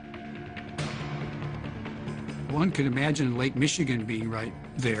lake. One could imagine Lake Michigan being right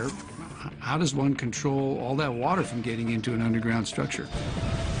there. How does one control all that water from getting into an underground structure?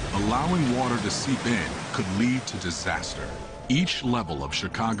 Allowing water to seep in could lead to disaster. Each level of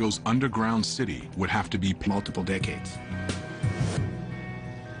Chicago's underground city would have to be multiple decades.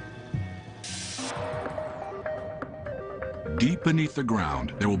 Deep beneath the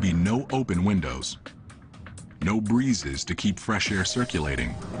ground, there will be no open windows, no breezes to keep fresh air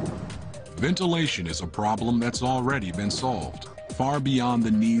circulating. Ventilation is a problem that's already been solved, far beyond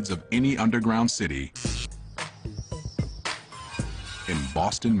the needs of any underground city in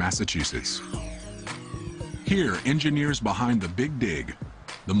Boston, Massachusetts. Here, engineers behind the Big Dig,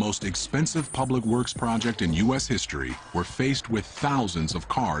 the most expensive public works project in U.S. history, were faced with thousands of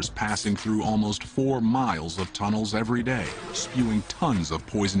cars passing through almost 4 miles of tunnels every day, spewing tons of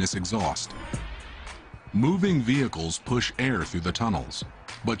poisonous exhaust. Moving vehicles push air through the tunnels,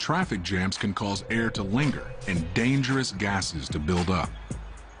 but traffic jams can cause air to linger and dangerous gases to build up.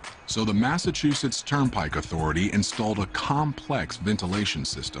 So the Massachusetts Turnpike Authority installed a complex ventilation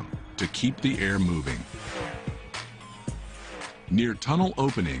system to keep the air moving. Near tunnel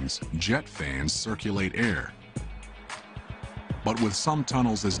openings, jet fans circulate air. But with some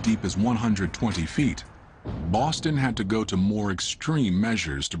tunnels as deep as 120 feet, Boston had to go to more extreme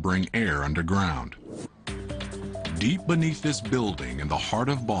measures to bring air underground. Deep beneath this building in the heart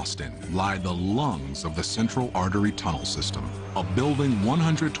of Boston lie the lungs of the Central Artery Tunnel System. A building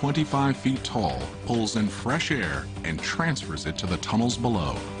 125 feet tall pulls in fresh air and transfers it to the tunnels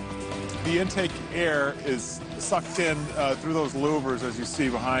below. The intake air is sucked in through those louvers, as you see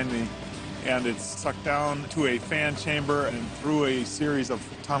behind me, and it's sucked down to a fan chamber and through a series of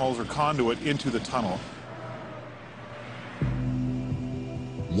tunnels or conduit into the tunnel.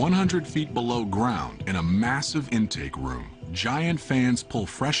 100 feet below ground, in a massive intake room, giant fans pull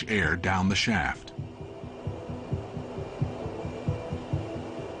fresh air down the shaft.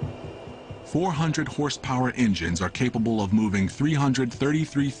 400 horsepower engines are capable of moving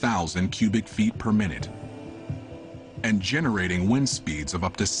 333,000 cubic feet per minute and generating wind speeds of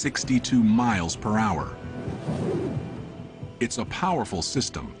up to 62 miles per hour. It's a powerful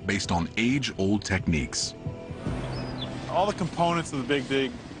system based on age-old techniques. All the components of the Big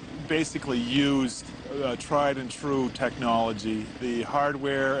Dig basically used tried and true technology. The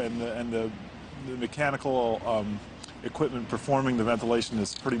hardware and the mechanical equipment performing the ventilation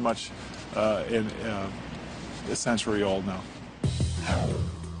is pretty much a century old now.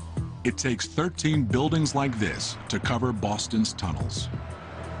 It takes 13 buildings like this to cover Boston's tunnels.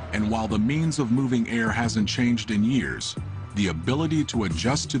 And while the means of moving air hasn't changed in years, the ability to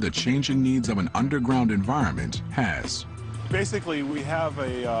adjust to the changing needs of an underground environment has. Basically, we have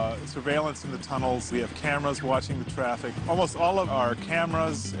a surveillance in the tunnels. We have cameras watching the traffic. Almost all of our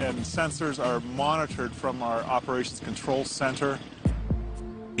cameras and sensors are monitored from our operations control center.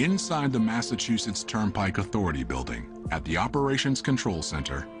 Inside the Massachusetts Turnpike Authority building, at the Operations Control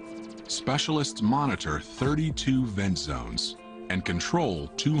Center, specialists monitor 32 vent zones and control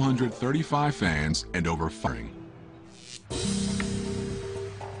 235 fans and over firing.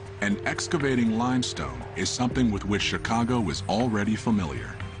 And excavating limestone is something with which Chicago is already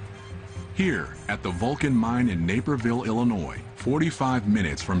familiar. Here at the Vulcan Mine in Naperville, Illinois, 45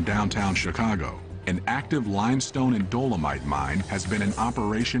 minutes from downtown Chicago, an active limestone and dolomite mine has been in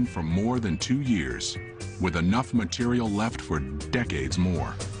operation for more than 2 years, with enough material left for decades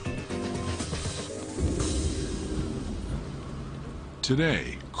more.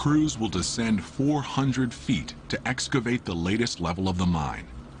 Today, crews will descend 400 feet to excavate the latest level of the mine.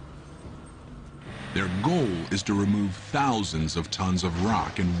 Their goal is to remove thousands of tons of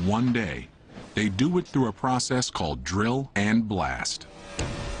rock in one day. They do it through a process called drill and blast.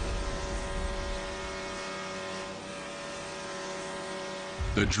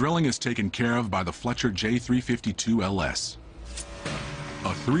 The drilling is taken care of by the Fletcher J352 LS.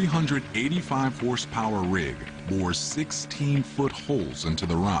 A 385 horsepower rig bores 16-foot holes into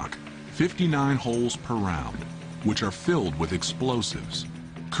the rock, 59 holes per round, which are filled with explosives,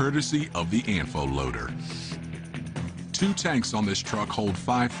 courtesy of the ANFO loader. 2 tanks on this truck hold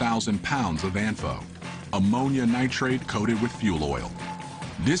 5,000 pounds of ANFO, ammonia nitrate coated with fuel oil.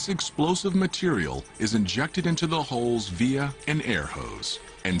 This explosive material is injected into the holes via an air hose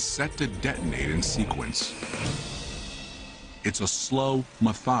and set to detonate in sequence. It's a slow,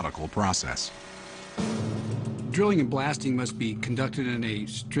 methodical process. Drilling and blasting must be conducted in a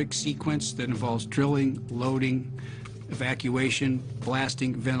strict sequence that involves drilling, loading, evacuation,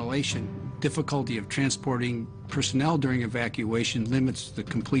 blasting, ventilation. Difficulty of transporting personnel during evacuation limits the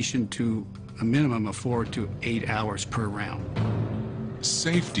completion to a minimum of 4 to 8 hours per round.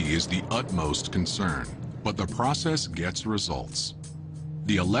 Safety is the utmost concern, but the process gets results.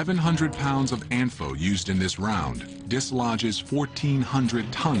 The 1,100 pounds of ANFO used in this round dislodges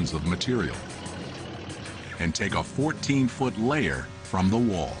 1,400 tons of material and take a 14-foot layer from the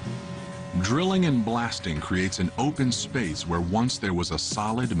wall. Drilling and blasting creates an open space where once there was a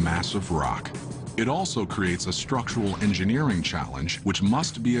solid mass of rock. It also creates a structural engineering challenge which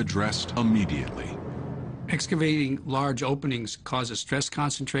must be addressed immediately. Excavating large openings causes stress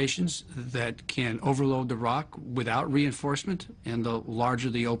concentrations that can overload the rock without reinforcement, and the larger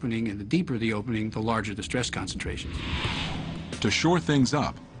the opening and the deeper the opening, the larger the stress concentration. To shore things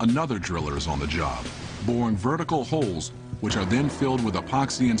up, another driller is on the job, boring vertical holes which are then filled with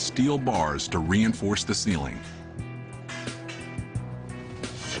epoxy and steel bars to reinforce the ceiling.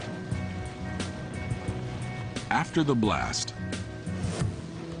 After the blast,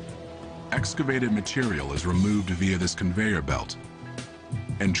 excavated material is removed via this conveyor belt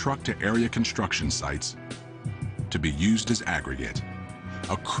and trucked to area construction sites to be used as aggregate,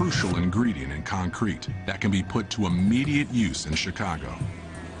 a crucial ingredient in concrete that can be put to immediate use in Chicago.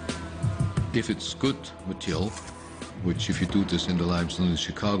 If it's good material, which if you do this in the limestone in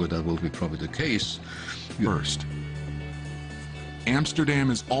Chicago, that will be probably the case. First,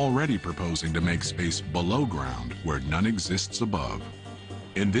 Amsterdam is already proposing to make space below ground where none exists above.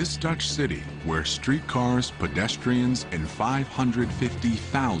 In this Dutch city, where streetcars, pedestrians, and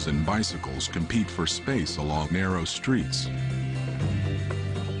 550,000 bicycles compete for space along narrow streets,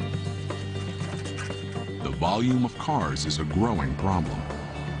 the volume of cars is a growing problem.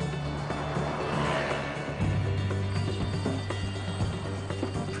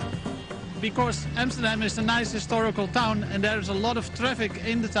 Because Amsterdam is a nice historical town and there is a lot of traffic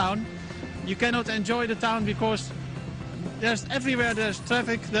in the town, you cannot enjoy the town because everywhere there's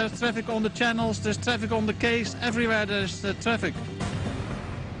traffic on the channels, there's traffic on the quays, everywhere there's traffic.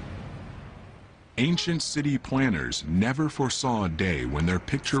 Ancient city planners never foresaw a day when their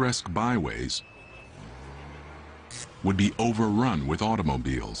picturesque byways would be overrun with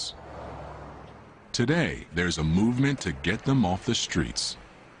automobiles. Today, there's a movement to get them off the streets.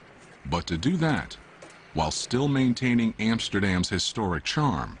 But to do that, while still maintaining Amsterdam's historic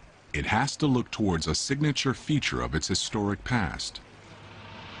charm, it has to look towards a signature feature of its historic past: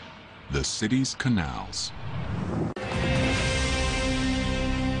 the city's canals.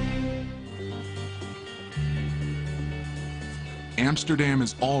 Amsterdam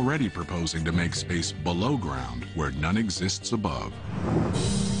is already proposing to make space below ground where none exists above.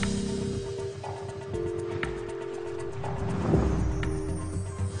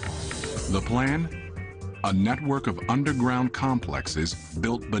 The plan? A network of underground complexes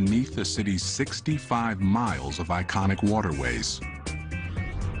built beneath the city's 65 miles of iconic waterways.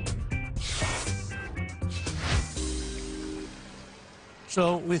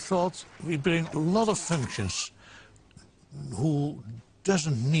 So we thought we bring a lot of functions who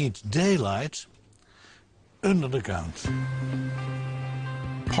doesn't need daylight under the ground.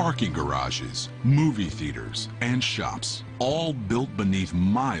 Parking garages, movie theaters, and shops, all built beneath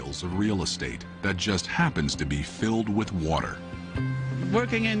miles of real estate that just happens to be filled with water.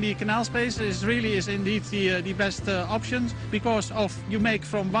 Working in the canal space is indeed the best options, because you make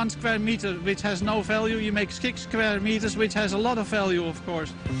from 1 square meter which has no value, you make 6 square meters which has a lot of value, of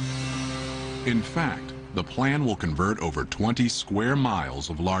course. In fact, the plan will convert over 20 square miles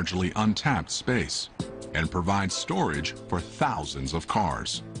of largely untapped space and provide storage for thousands of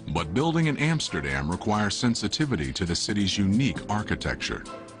cars. But building in Amsterdam requires sensitivity to the city's unique architecture.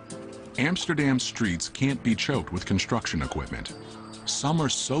 Amsterdam's streets can't be choked with construction equipment. Some are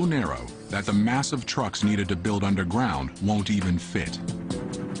so narrow that the massive trucks needed to build underground won't even fit.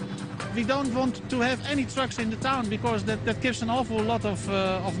 We don't want to have any trucks in the town because that gives an awful lot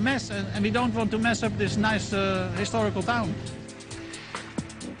of mess, and we don't want to mess up this nice historical town.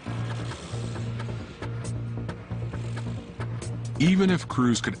 Even if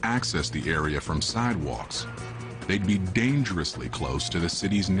crews could access the area from sidewalks, they'd be dangerously close to the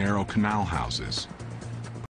city's narrow canal houses.